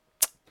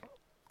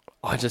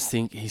just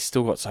think he's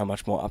still got so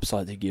much more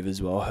upside to give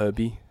as well,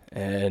 Herbie.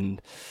 And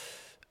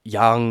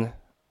young,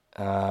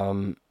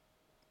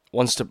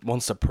 wants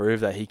to prove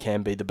that he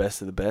can be the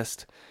best of the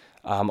best.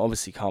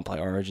 Obviously can't play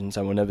Origin,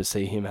 so we'll never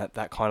see him at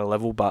that kind of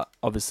level, but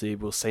obviously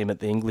we'll see him at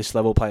the English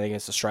level playing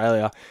against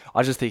Australia.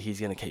 I just think he's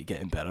going to keep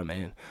getting better,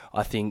 man.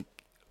 I think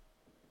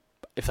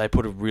if they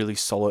put a really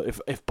solid...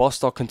 If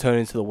Bostock can turn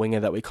into the winger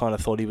that we kind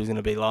of thought he was going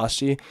to be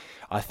last year,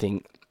 I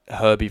think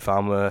Herbie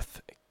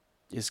Farnworth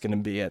is going to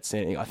be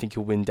outstanding. I think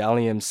he'll win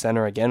Dally M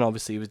Centre again.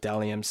 Obviously, he was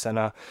Dally M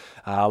Centre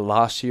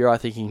last year. I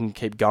think he can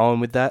keep going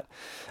with that.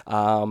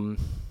 I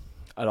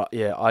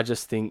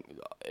just think...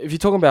 If you're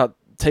talking about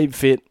team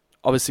fit,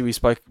 obviously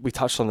we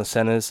touched on the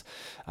centres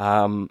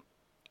a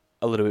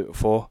little bit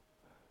before.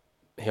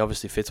 He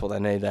obviously fits what they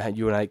need. They had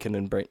Ewan Aitken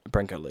and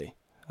Brenko Lee.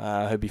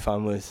 Herbie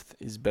Farnworth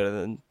is better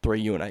than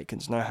 3 Ewan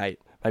Aitkens. No hate.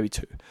 Maybe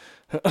 2.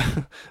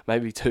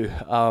 Maybe 2.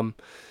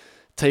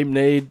 Team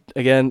need,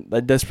 again, they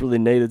desperately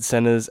needed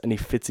centres, and he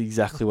fits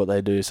exactly what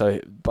they do.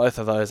 So both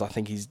of those, I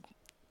think he's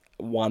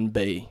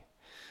 1B.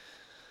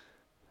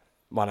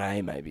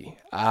 1A maybe.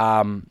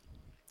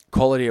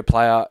 Quality of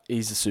player,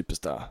 he's a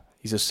superstar.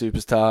 He's a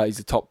superstar. He's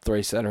a top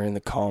 3 centre in the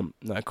comp.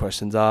 No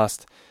questions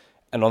asked.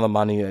 And on the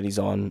money that he's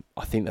on,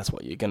 I think that's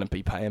what you're going to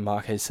be paying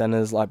Marquez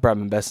centres. Like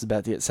Bradman Best is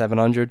about to get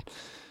 700.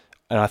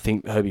 And I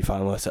think Herbie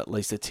Farnworth's at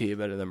least a tier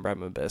better than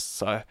Bradman Best.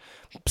 So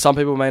some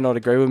people may not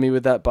agree with me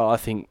with that, but I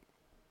think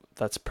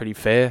that's pretty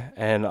fair.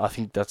 And I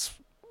think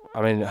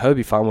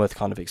Herbie Farnworth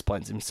kind of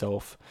explains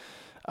himself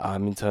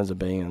in terms of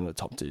being in the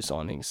top 2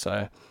 signings.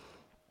 So,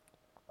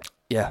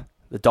 yeah,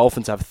 the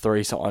Dolphins have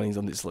 3 signings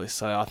on this list.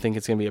 So I think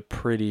it's going to be a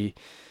pretty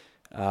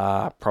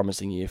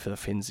promising year for the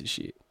Finns this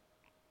year.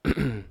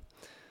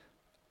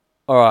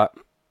 All right,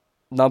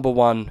 number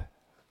 1,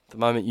 the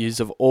moment yous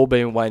have all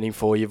been waiting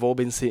for. You've all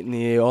been sitting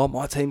here,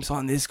 my team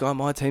signed this guy,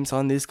 my team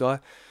signed this guy.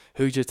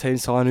 Who'd your team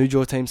sign? Who'd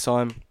your team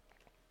sign?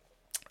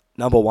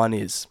 Number 1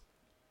 is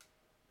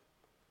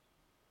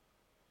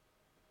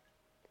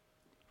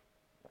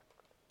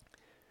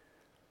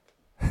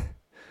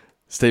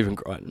Stephen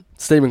Crichton.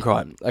 Stephen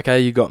Crichton. Okay,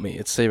 you got me.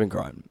 It's Stephen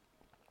Crichton.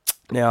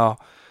 Now,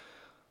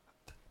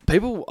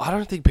 I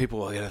don't think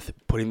people are going to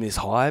put him this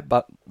high,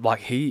 but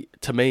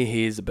to me,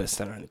 he is the best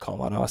centre in the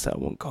comp. I know I said I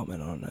wouldn't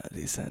comment on that,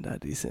 this and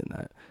that.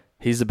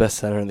 He's the best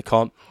centre in the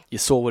comp. You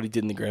saw what he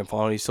did in the grand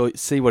final. You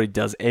see what he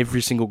does every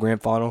single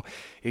grand final.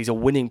 He's a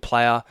winning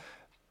player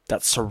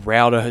that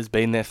Serraldo has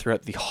been there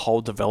throughout the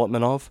whole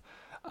development of.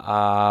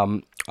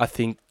 I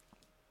think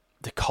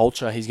the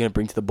culture he's going to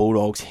bring to the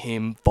Bulldogs,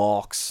 him,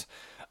 Box,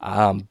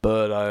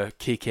 Birdo,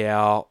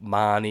 Kickout,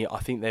 Marnie, I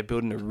think they're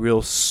building a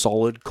real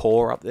solid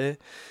core up there.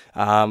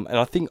 And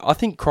I think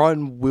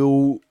Crichton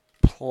will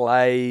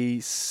play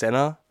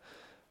centre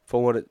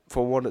for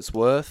what it's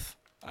worth.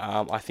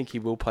 I think he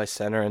will play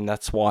centre, and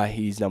that's why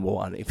he's number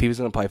one. If he was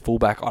going to play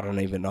fullback, I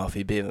don't even know if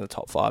he'd be in the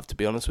top 5, to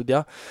be honest with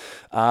you.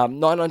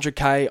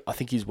 900k, I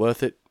think he's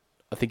worth it.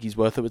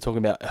 We're talking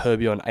about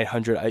Herbie on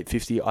 800,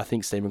 850. I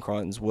think Stephen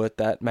Crichton's worth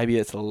that. Maybe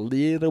it's a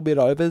little bit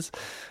overs,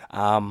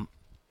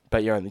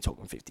 but you're only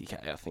talking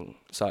 50k, I think.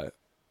 So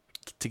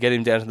to get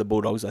him down to the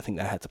Bulldogs, I think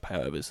they had to pay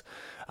overs.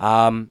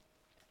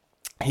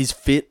 He's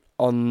fit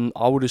on,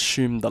 I would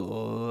assume, the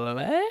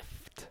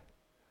left.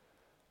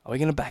 Are we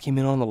going to back him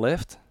in on the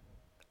left?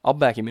 I'll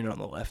back him in on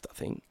the left, I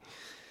think,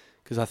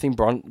 because I think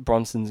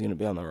Bronson's going to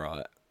be on the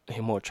right.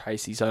 Him or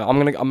Tracy. So I'm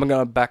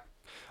gonna back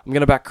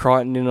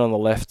Crichton in on the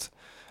left,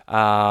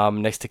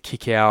 next to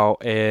Kikau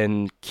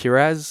and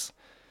Kiraz.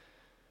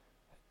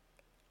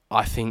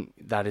 I think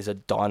that is a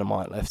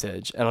dynamite left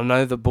edge. And I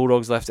know the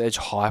Bulldogs left edge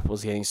hype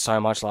was getting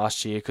so much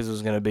last year because it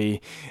was going to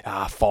be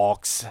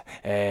Fox,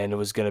 and it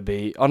was going to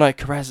be... Oh no,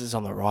 Kiraz is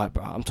on the right,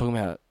 bro. I'm talking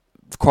about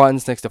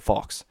Crichton's next to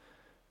Fox.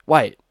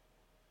 Wait.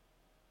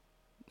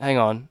 Hang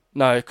on.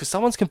 No, because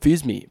someone's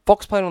confused me.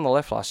 Fox played on the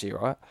left last year,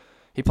 right?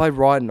 He played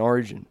right in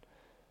Origin.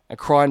 And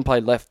Crichton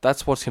played left.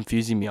 That's what's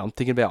confusing me. I'm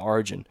thinking about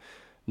Origin.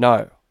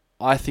 No,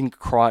 I think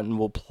Crichton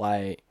will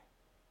play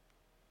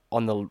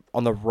on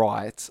the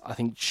right. I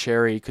think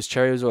Cherry, because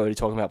Cherry was already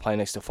talking about playing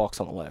next to Fox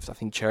on the left. I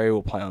think Cherry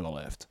will play on the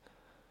left.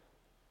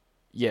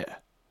 Yeah.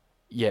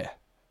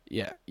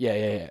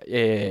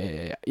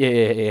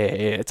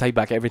 Take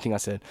back everything I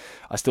said.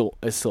 It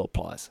still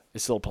applies.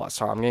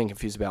 Sorry, I'm getting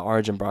confused about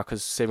Origin, bro,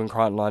 because Stephen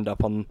Crichton lined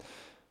up on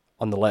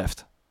the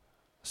left.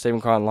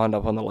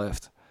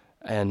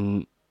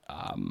 And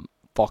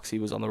Foxy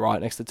was on the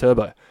right next to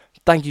Turbo.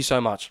 Thank you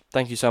so much.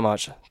 Thank you,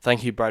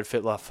 Brad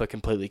Fittler, for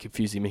completely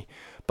confusing me.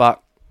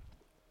 But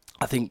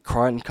I think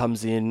Crichton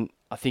comes in.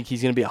 I think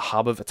he's going to be a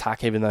hub of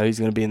attack, even though he's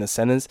going to be in the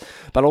centres.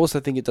 But I also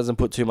think it doesn't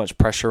put too much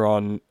pressure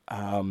on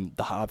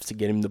the halves to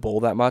get him the ball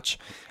that much.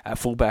 At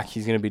fullback,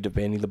 he's going to be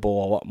defending the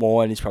ball a lot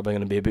more, and he's probably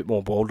going to be a bit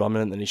more ball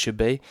dominant than he should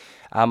be.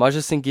 I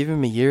just think give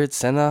him a year at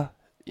centre.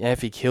 Yeah,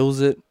 if he kills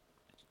it,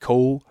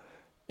 cool.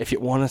 If you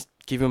want to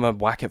give him a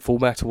whack at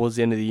fullback towards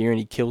the end of the year and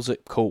he kills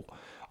it, cool.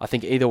 I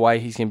think either way,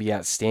 he's going to be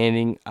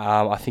outstanding.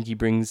 I think he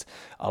brings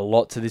a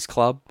lot to this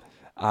club.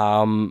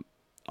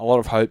 A lot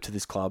of hope to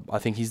this club. I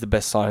think he's the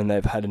best signing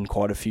they've had in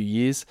quite a few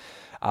years.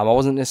 I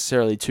wasn't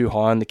necessarily too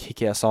high on the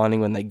kick-out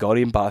signing when they got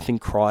him, but I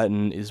think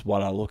Crichton is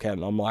one I look at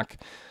and I'm like,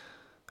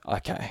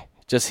 okay,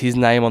 just his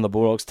name on the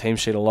Bulldogs team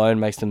sheet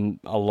alone makes them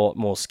a lot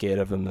more scared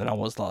of him than I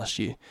was last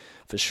year,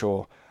 for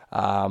sure.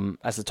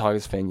 As a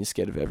Tigers fan, you're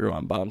scared of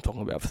everyone, but I'm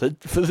talking about for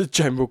the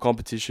general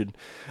competition.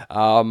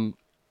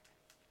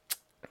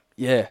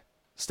 Yeah,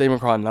 Stephen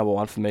Crichton, number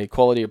one for me.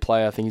 Quality of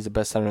player, I think he's the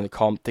best centre in the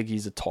comp. I think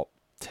he's a top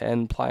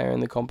 10 player in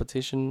the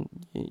competition.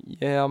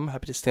 Yeah, I'm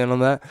happy to stand on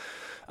that.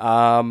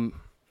 And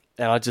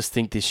I just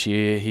think this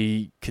year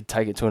he could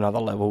take it to another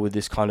level with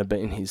this kind of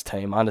bit in his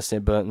team. I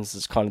understand Burton's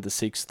is kind of the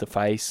sixth, the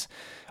face.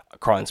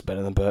 Crichton's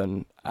better than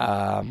Burton.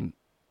 I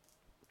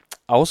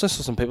also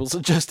saw some people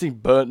suggesting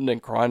Burton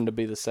and Crichton to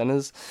be the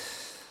centres.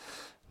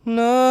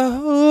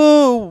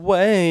 No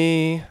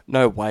way,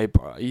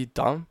 bro. Are you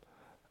dumb?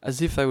 As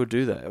if they would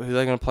do that. Who are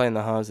they going to play in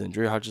the halves then?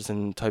 Drew Hutchison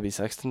and Toby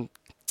Sexton?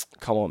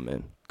 Come on,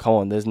 man. Come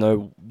on. There's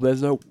no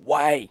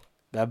way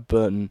that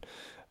Burton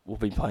will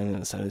be playing in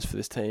the centres for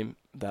this team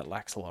that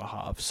lacks a lot of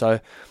halves. So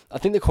I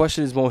think the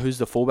question is more who's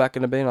the fullback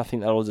going to be, and I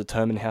think that will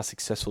determine how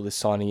successful this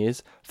signing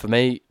is. For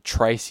me,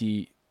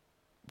 Tracy,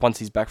 once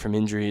he's back from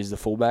injury, is the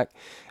fullback.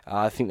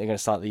 I think they're going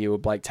to start the year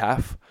with Blake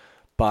Taff,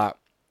 but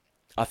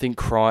I think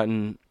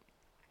Crichton...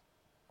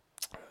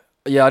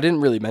 Yeah, I didn't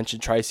really mention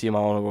Tracy in my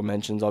honourable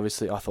mentions.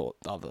 Obviously, I thought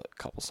the other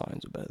couple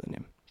signings were better than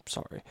him.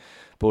 Sorry.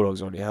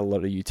 Bulldogs already had a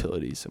lot of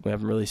utilities. We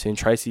haven't really seen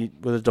Tracy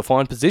with a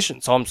defined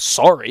position, so I'm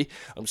sorry.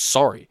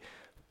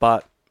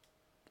 But,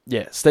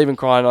 yeah, Stephen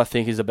Crichton, I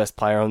think, is the best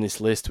player on this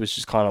list, which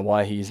is kind of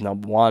why he's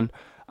number one.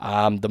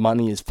 The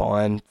money is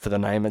fine for the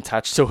name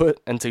attached to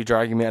it, and to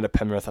drag him out of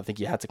Penrith, I think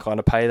you had to kind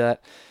of pay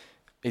that.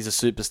 He's a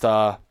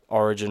superstar,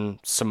 Origin,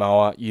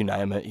 Samoa, you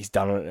name it. He's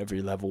done it at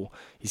every level.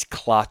 He's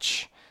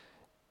clutch.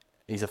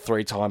 He's a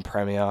 3-time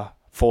Premier,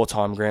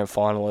 4-time Grand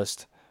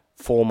Finalist,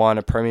 4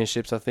 minor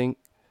premierships, I think.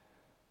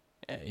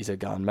 Yeah, he's a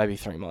gun. Maybe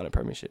 3 minor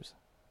premierships.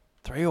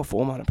 3 or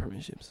 4 minor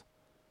premierships.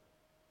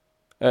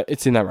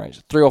 It's in that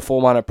range. 3 or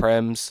 4 minor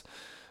prems.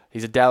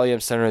 He's a Dally M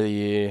Centre of the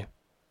Year.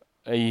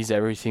 He's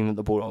everything that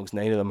the Bulldogs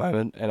need at the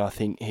moment, and I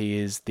think he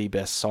is the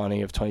best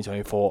signing of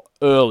 2024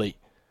 early.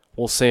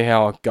 We'll see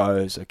how it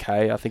goes,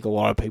 okay? I think a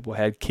lot of people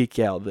had kick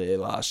out there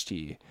last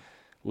year.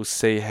 We'll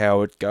see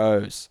how it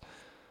goes.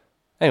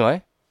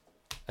 Anyway,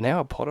 an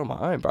hour pod on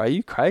my own, bro. Are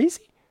you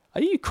crazy?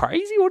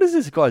 What is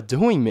this guy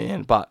doing,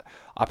 man? But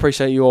I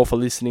appreciate you all for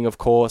listening, of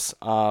course.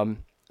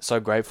 So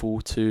grateful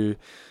to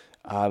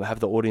have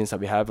the audience that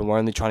we have, and we're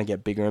only trying to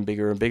get bigger and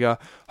bigger and bigger.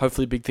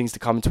 Hopefully big things to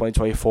come in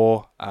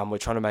 2024. We're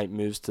trying to make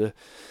moves to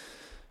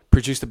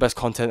produce the best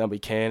content that we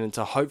can, and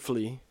to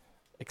hopefully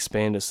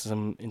expand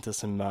into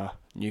some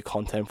new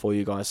content for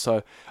you guys.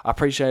 So I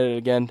appreciate it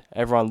again,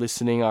 everyone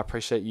listening. I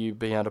appreciate you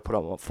being able to put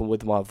up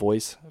with my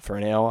voice for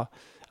an hour.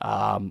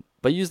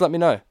 But you just let me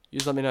know.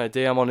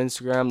 DM on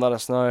Instagram. Let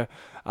us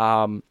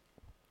know.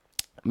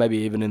 Maybe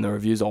even in the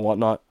reviews or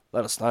whatnot.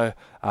 Let us know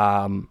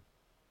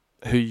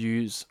who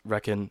you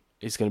reckon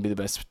is going to be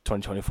the best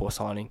 2024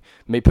 signing.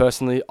 Me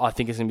personally, I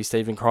think it's going to be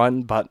Stephen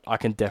Crichton, but I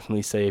can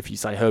definitely see if you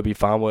say Herbie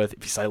Farnworth,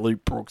 if you say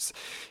Luke Brooks,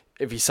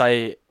 if you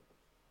say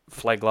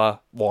Flegler,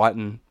 White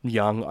and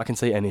Young, I can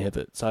see any of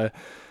it. So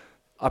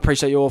I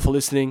appreciate you all for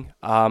listening.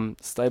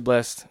 Stay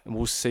blessed, and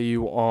we'll see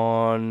you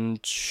on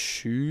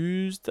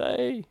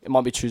Tuesday. It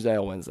might be Tuesday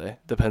or Wednesday.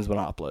 Depends when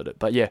I upload it.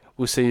 But yeah,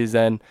 we'll see you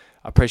then.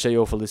 I appreciate you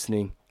all for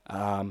listening.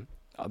 I've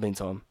been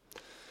Tom.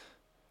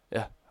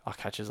 Yeah, I'll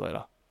catch you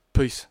later.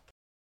 Peace.